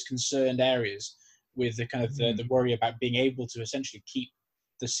kind of most concerned areas with the kind of the worry about being able to essentially keep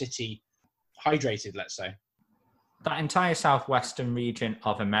the city hydrated, let's say. that entire southwestern region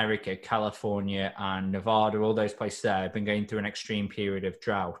of America, California and Nevada, all those places there have been going through an extreme period of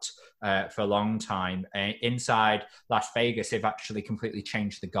drought for a long time. Inside Las Vegas, they've actually completely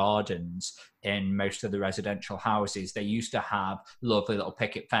changed the gardens in most of the residential houses. They used to have lovely little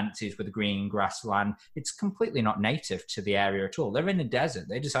picket fences with green grassland. It's completely not native to the area at all. They're in a desert.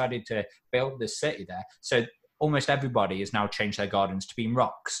 They decided to build this city there. So almost everybody has now changed their gardens to being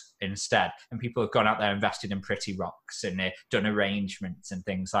rocks instead. And people have gone out there, invested in pretty rocks and done arrangements and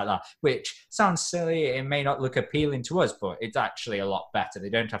things like that, which sounds silly. It may not look appealing to us, but it's actually a lot better.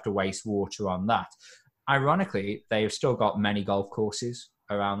 They don't have to waste water on that. Ironically, they've still got many golf courses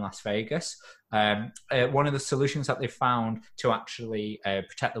around Las Vegas. One of the solutions that they found to actually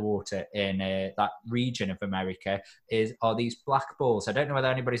protect the water in that region of America are these black balls. I don't know whether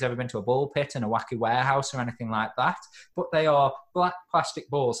anybody's ever been to a ball pit in a wacky warehouse or anything like that, but they are black plastic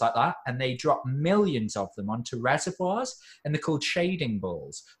balls like that, and they drop millions of them onto reservoirs, and they're called shading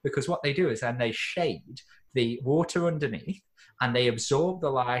balls, because what they do is then they shade the water underneath, and they absorb the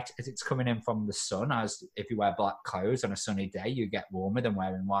light as it's coming in from the sun. As if you wear black clothes on a sunny day, you get warmer than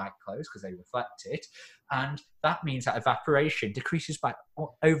wearing white clothes because they reflect it. And that means that evaporation decreases by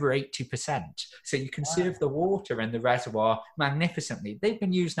over 80%. So you conserve the water in the reservoir magnificently. They've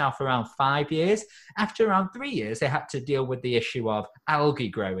been used now for around 5 years. After around 3 years, they had to deal with the issue of algae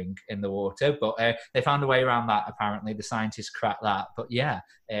growing in the water, but they found a way around that, apparently. The scientists cracked that. But yeah,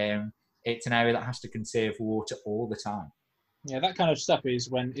 it's an area that has to conserve water all the time. Yeah, that kind of stuff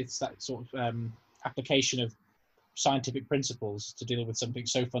is when it's that sort of application of scientific principles to deal with something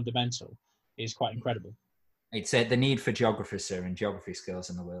so fundamental is quite incredible. It's the need for geographers, sir, and geography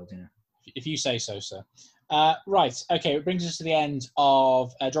skills in the world, you know. If you say so, sir. Right, okay, it brings us to the end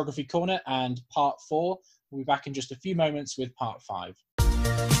of Geography Corner and part 4. We'll be back in just a few moments with part 5.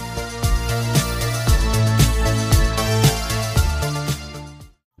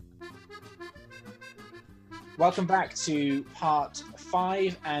 Welcome back to part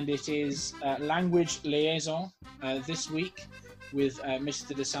 5, and it is language liaison this week with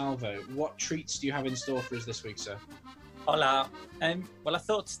Mr. DeSalvo. What treats do you have in store for us this week, sir? Hola. Well, I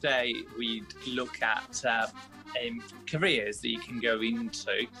thought today we'd look at careers that you can go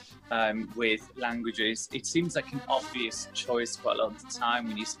into with languages. It seems like an obvious choice quite a lot of the time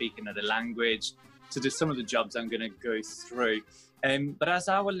when you speak another language. So there's some of the jobs I'm going to go through. But as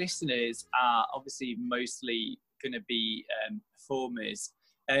our listeners are obviously mostly going to be performers,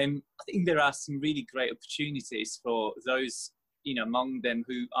 I think there are some really great opportunities for those, among them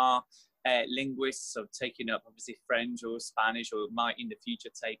who are linguists, or taking up obviously French or Spanish, or might in the future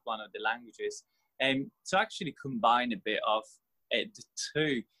take one of the languages, to actually combine a bit of the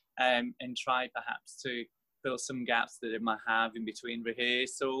two and try perhaps to fill some gaps that they might have in between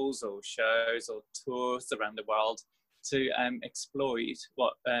rehearsals or shows or tours around the world, to exploit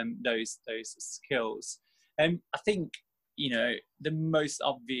what those skills. I think the most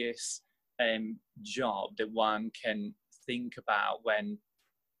obvious job that one can think about when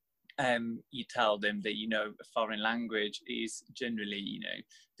you tell them that a foreign language is generally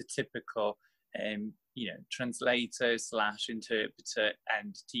the typical translator / interpreter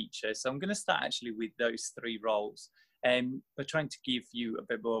and teacher. So I'm going to start actually with those 3 roles, but trying to give you a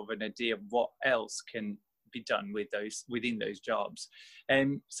bit more of an idea of what else can be done within those jobs.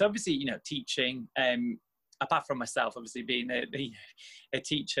 So obviously, teaching, apart from myself, obviously being a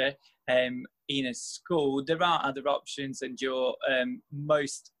teacher in a school, there are other options, and your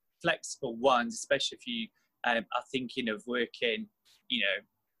most flexible ones, especially if you are thinking of working,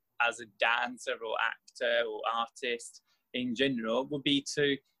 as a dancer or actor or artist in general, would be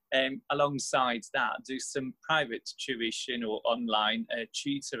to, alongside that, do some private tuition or online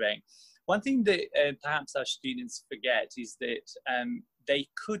tutoring. One thing that perhaps our students forget is that they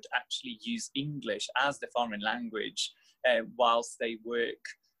could actually use English as the foreign language whilst they work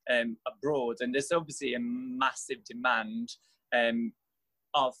abroad. And there's obviously a massive demand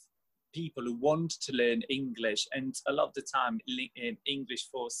of people who want to learn English, and a lot of the time English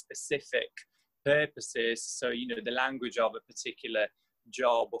for specific purposes. So, the language of a particular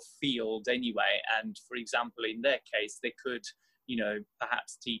job or field anyway. And for example, in their case, they could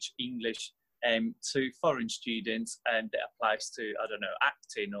perhaps teach English to foreign students, and that applies to, I don't know,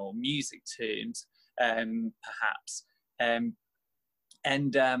 acting or music terms, perhaps.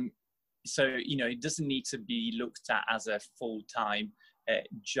 So, it doesn't need to be looked at as a full-time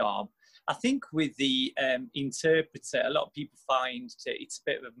job. I think with the interpreter, a lot of people find that it's a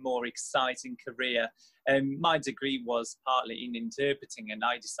bit of a more exciting career. My degree was partly in interpreting, and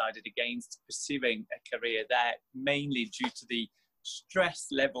I decided against pursuing a career there, mainly due to the stress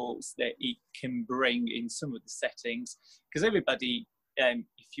levels that it can bring in some of the settings, because everybody,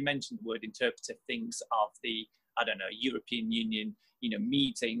 if you mention the word interpreter, thinks of the, I don't know, European Union,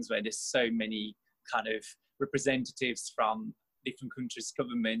 meetings where there's so many kind of representatives from different countries'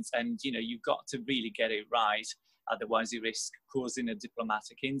 governments, and you've got to really get it right, otherwise you risk causing a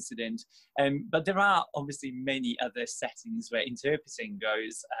diplomatic incident. But there are obviously many other settings where interpreting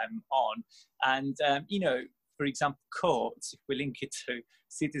goes on, and for example, courts, if we link it to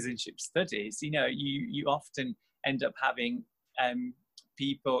citizenship studies, you often end up having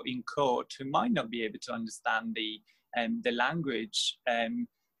people in court who might not be able to understand the language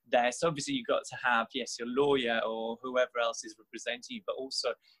there. So obviously you've got to have, yes, your lawyer or whoever else is representing you, but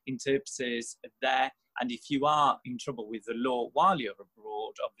also interpreters there. And if you are in trouble with the law while you're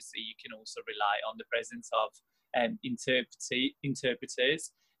abroad, obviously you can also rely on the presence of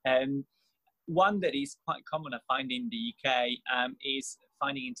interpreters. One that is quite common, I find, in the UK is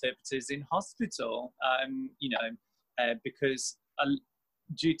finding interpreters in hospital, because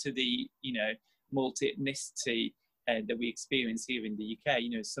due to the, multi-ethnicity that we experience here in the UK,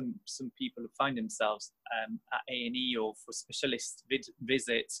 some people who find themselves at A&E or for specialist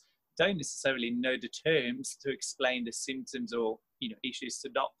visits don't necessarily know the terms to explain the symptoms or, issues to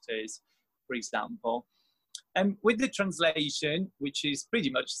doctors, for example. With the translation, which is pretty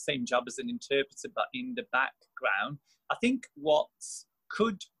much the same job as an interpreter, but in the background, I think what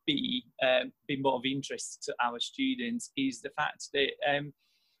could be more of interest to our students is the fact that,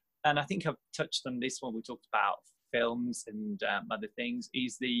 and I think I've touched on this when we talked about films and other things,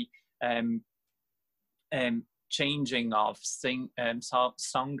 is the changing of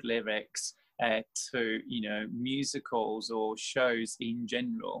song lyrics to, musicals or shows in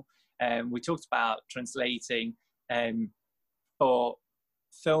general. We talked about translating for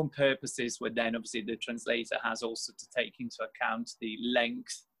film purposes, where then obviously the translator has also to take into account the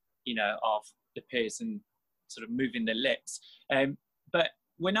length, of the person sort of moving their lips. But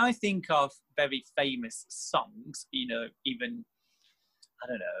when I think of very famous songs, even, I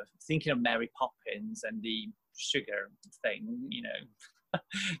don't know, thinking of Mary Poppins and the sugar thing,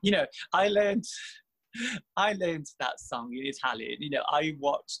 I learned that song in Italian. I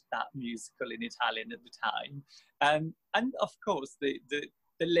watched that musical in Italian at the time, and of course the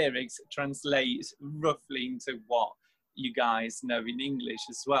lyrics translate roughly into what you guys know in English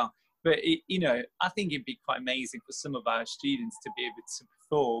as well. But I think it'd be quite amazing for some of our students to be able to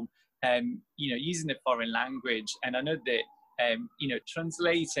perform, using a foreign language. And I know that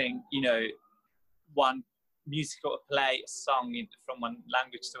translating, one musical play, a song from one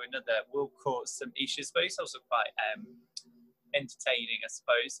language to another will cause some issues, but it's also quite entertaining, I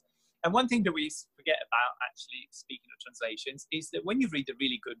suppose. And one thing that we forget about, actually, speaking of translations, is that when you read a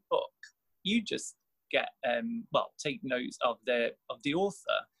really good book, you just get, take notes of the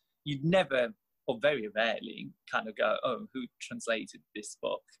author. You'd never, or very rarely, kind of go, oh, who translated this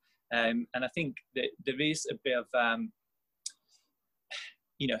book? And I think that there is a bit of,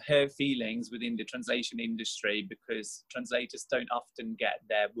 hurt feelings within the translation industry, because translators don't often get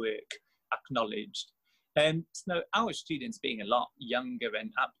their work acknowledged. So our students, being a lot younger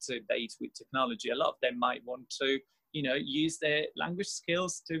and up to date with technology, a lot of them might want to, use their language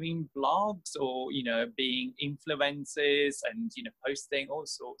skills doing blogs or, being influencers and, posting all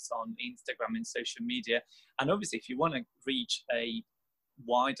sorts on Instagram and social media. And obviously, if you want to reach a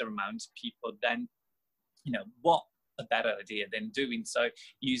wider amount of people, then, what a better idea than doing so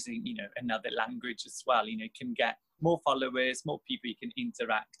using, another language as well. You can get more followers, more people you can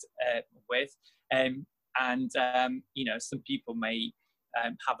interact with. Some people may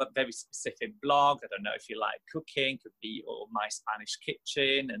have a very specific blog. I don't know if you like cooking, could be or My Spanish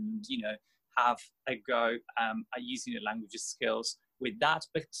Kitchen, and have a go at using your language skills with that.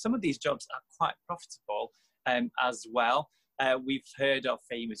 But some of these jobs are quite profitable as well. We've heard of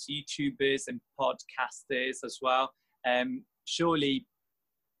famous YouTubers and podcasters as well. Surely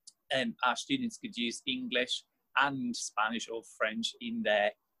our students could use English and Spanish or French in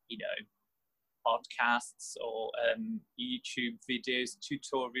their, podcasts or YouTube videos,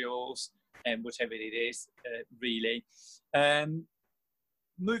 tutorials, and whatever it is, really.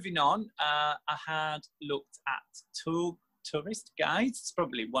 Moving on, I had looked at tourist guides. It's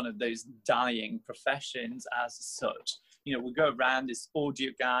probably one of those dying professions as such. We go around as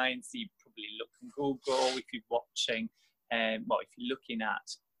audio guides. You probably look on Google if you're watching, if you're looking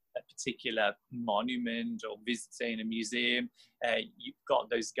at a particular monument or visiting a museum, you've got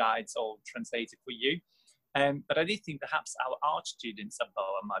those guides all translated for you. But I did think perhaps our art students at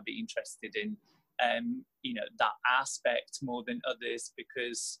BOA might be interested in, that aspect more than others,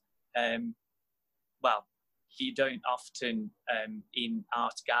 because, you don't often in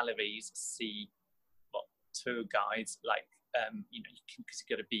art galleries see tour guides like because you've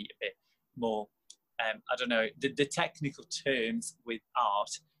got to be a bit more I don't know, the technical terms with art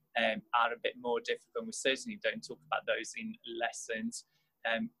are a bit more difficult. We certainly don't talk about those in lessons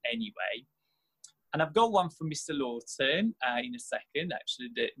anyway. And I've got one for Mr. Lawton in a second, actually,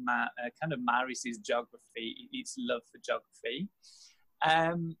 that kind of marries his geography, his love for geography.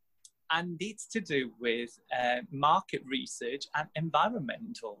 And it's to do with market research and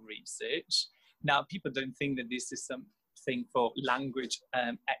environmental research. Now, people don't think that this is something for language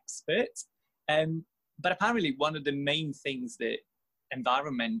experts, but apparently one of the main things that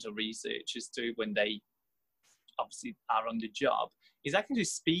environmental researchers do when they obviously are on the job is actually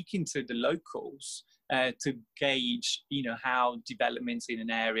speaking to the locals to gauge, how developments in an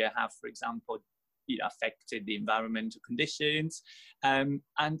area have, for example, affected the environmental conditions. And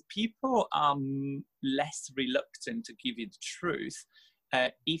people are less reluctant to give you the truth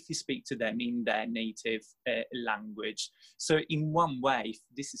if you speak to them in their native language. So in one way,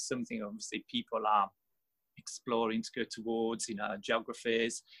 this is something obviously people are exploring to go towards,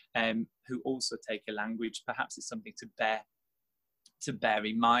 geographers who also take a language. Perhaps it's something to bear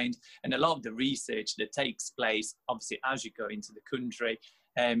in mind. And a lot of the research that takes place, obviously, as you go into the country,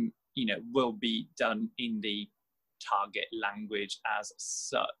 will be done in the target language as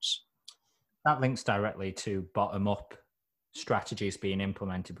such. That links directly to bottom-up strategies being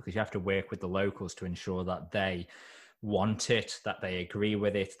implemented, because you have to work with the locals to ensure that they want it, that they agree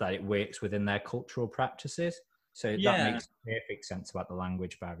with it, that it works within their cultural practices. So that makes perfect sense about the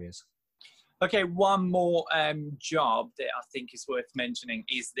language barriers. Okay, one more job that I think is worth mentioning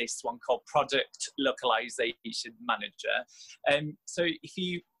is this one called Product Localization Manager. So if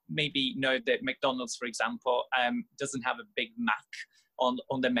you maybe know that McDonald's, for example, doesn't have a Big Mac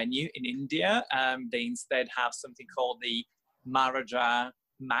on the menu in India. They instead have something called the Maharaja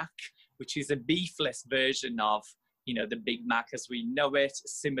Mac, which is a beefless version of the Big Mac as we know it.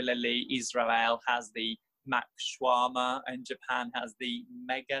 Similarly, Israel has the Mac Shawarma and Japan has the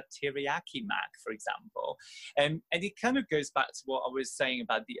Mega Teriyaki Mac, for example. And it kind of goes back to what I was saying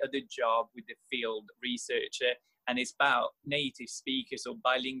about the other job with the field researcher, and it's about native speakers or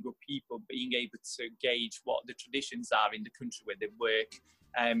bilingual people being able to gauge what the traditions are in the country where they work,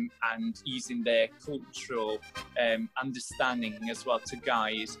 and using their cultural understanding as well to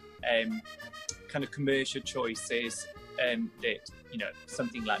guide kind of commercial choices that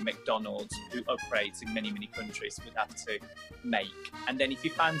something like McDonald's, who operates in many countries, would have to make. And then if you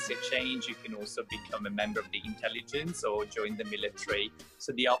fancy a change, you can also become a member of the intelligence or join the military.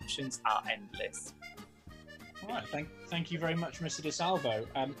 So the options are endless. All right, thank you very much, Mr.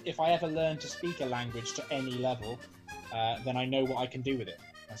 DeSalvo. If I ever learn to speak a language to any level, then I know what I can do with it,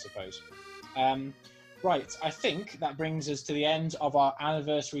 I suppose. Right, I think that brings us to the end of our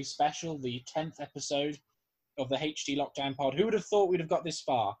anniversary special, the 10th episode of the HD Lockdown Pod. Who would have thought we'd have got this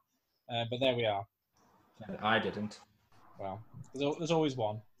far? But there we are. I didn't. Well, there's always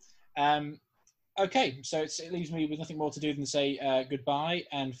one. Okay, so it leaves me with nothing more to do than say goodbye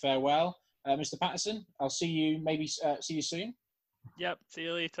and farewell. Mr. Patterson, I'll see you see you soon. Yep, see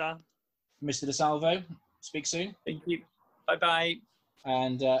you later. Mr. DeSalvo, speak soon. Thank you. Bye-bye.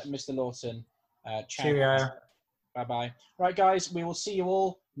 And Mr. Lawton, ciao. Cheerio. Bye-bye. Right, guys, we will see you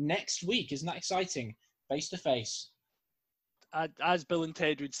all next week. Isn't that exciting? Face to face. As Bill and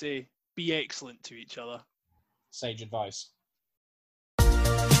Ted would say, be excellent to each other. Sage advice.